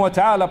subhanahu wa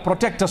ta'ala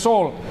protect us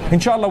all.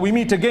 Inshallah we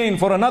meet again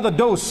for another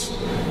dose.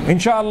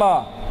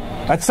 Inshallah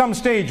at some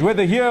stage,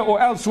 whether here or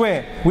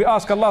elsewhere, we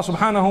ask Allah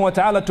subhanahu wa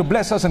ta'ala to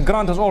bless us and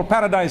grant us all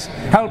paradise.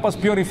 Help us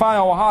purify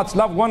our hearts,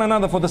 love one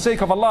another for the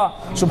sake of Allah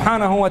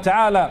subhanahu wa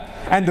ta'ala,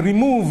 and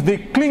remove the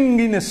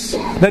clinginess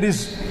that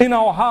is in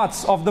our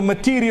hearts of the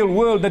material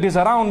world that is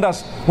around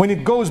us. When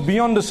it goes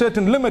beyond a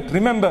certain limit,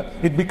 remember,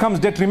 it becomes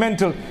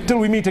detrimental. Till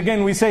we meet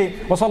again, we say,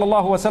 wa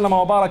sallallahu wa sallam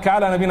wa baraka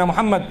ala nabina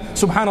Muhammad,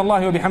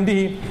 subhanallahi wa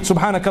bihamdihi,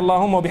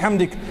 subhanakallahumma wa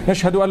bihamdik,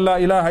 nashhadu an la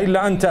ilaha illa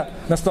anta,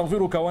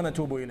 nastaghfiruka wa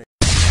natubu ilayk.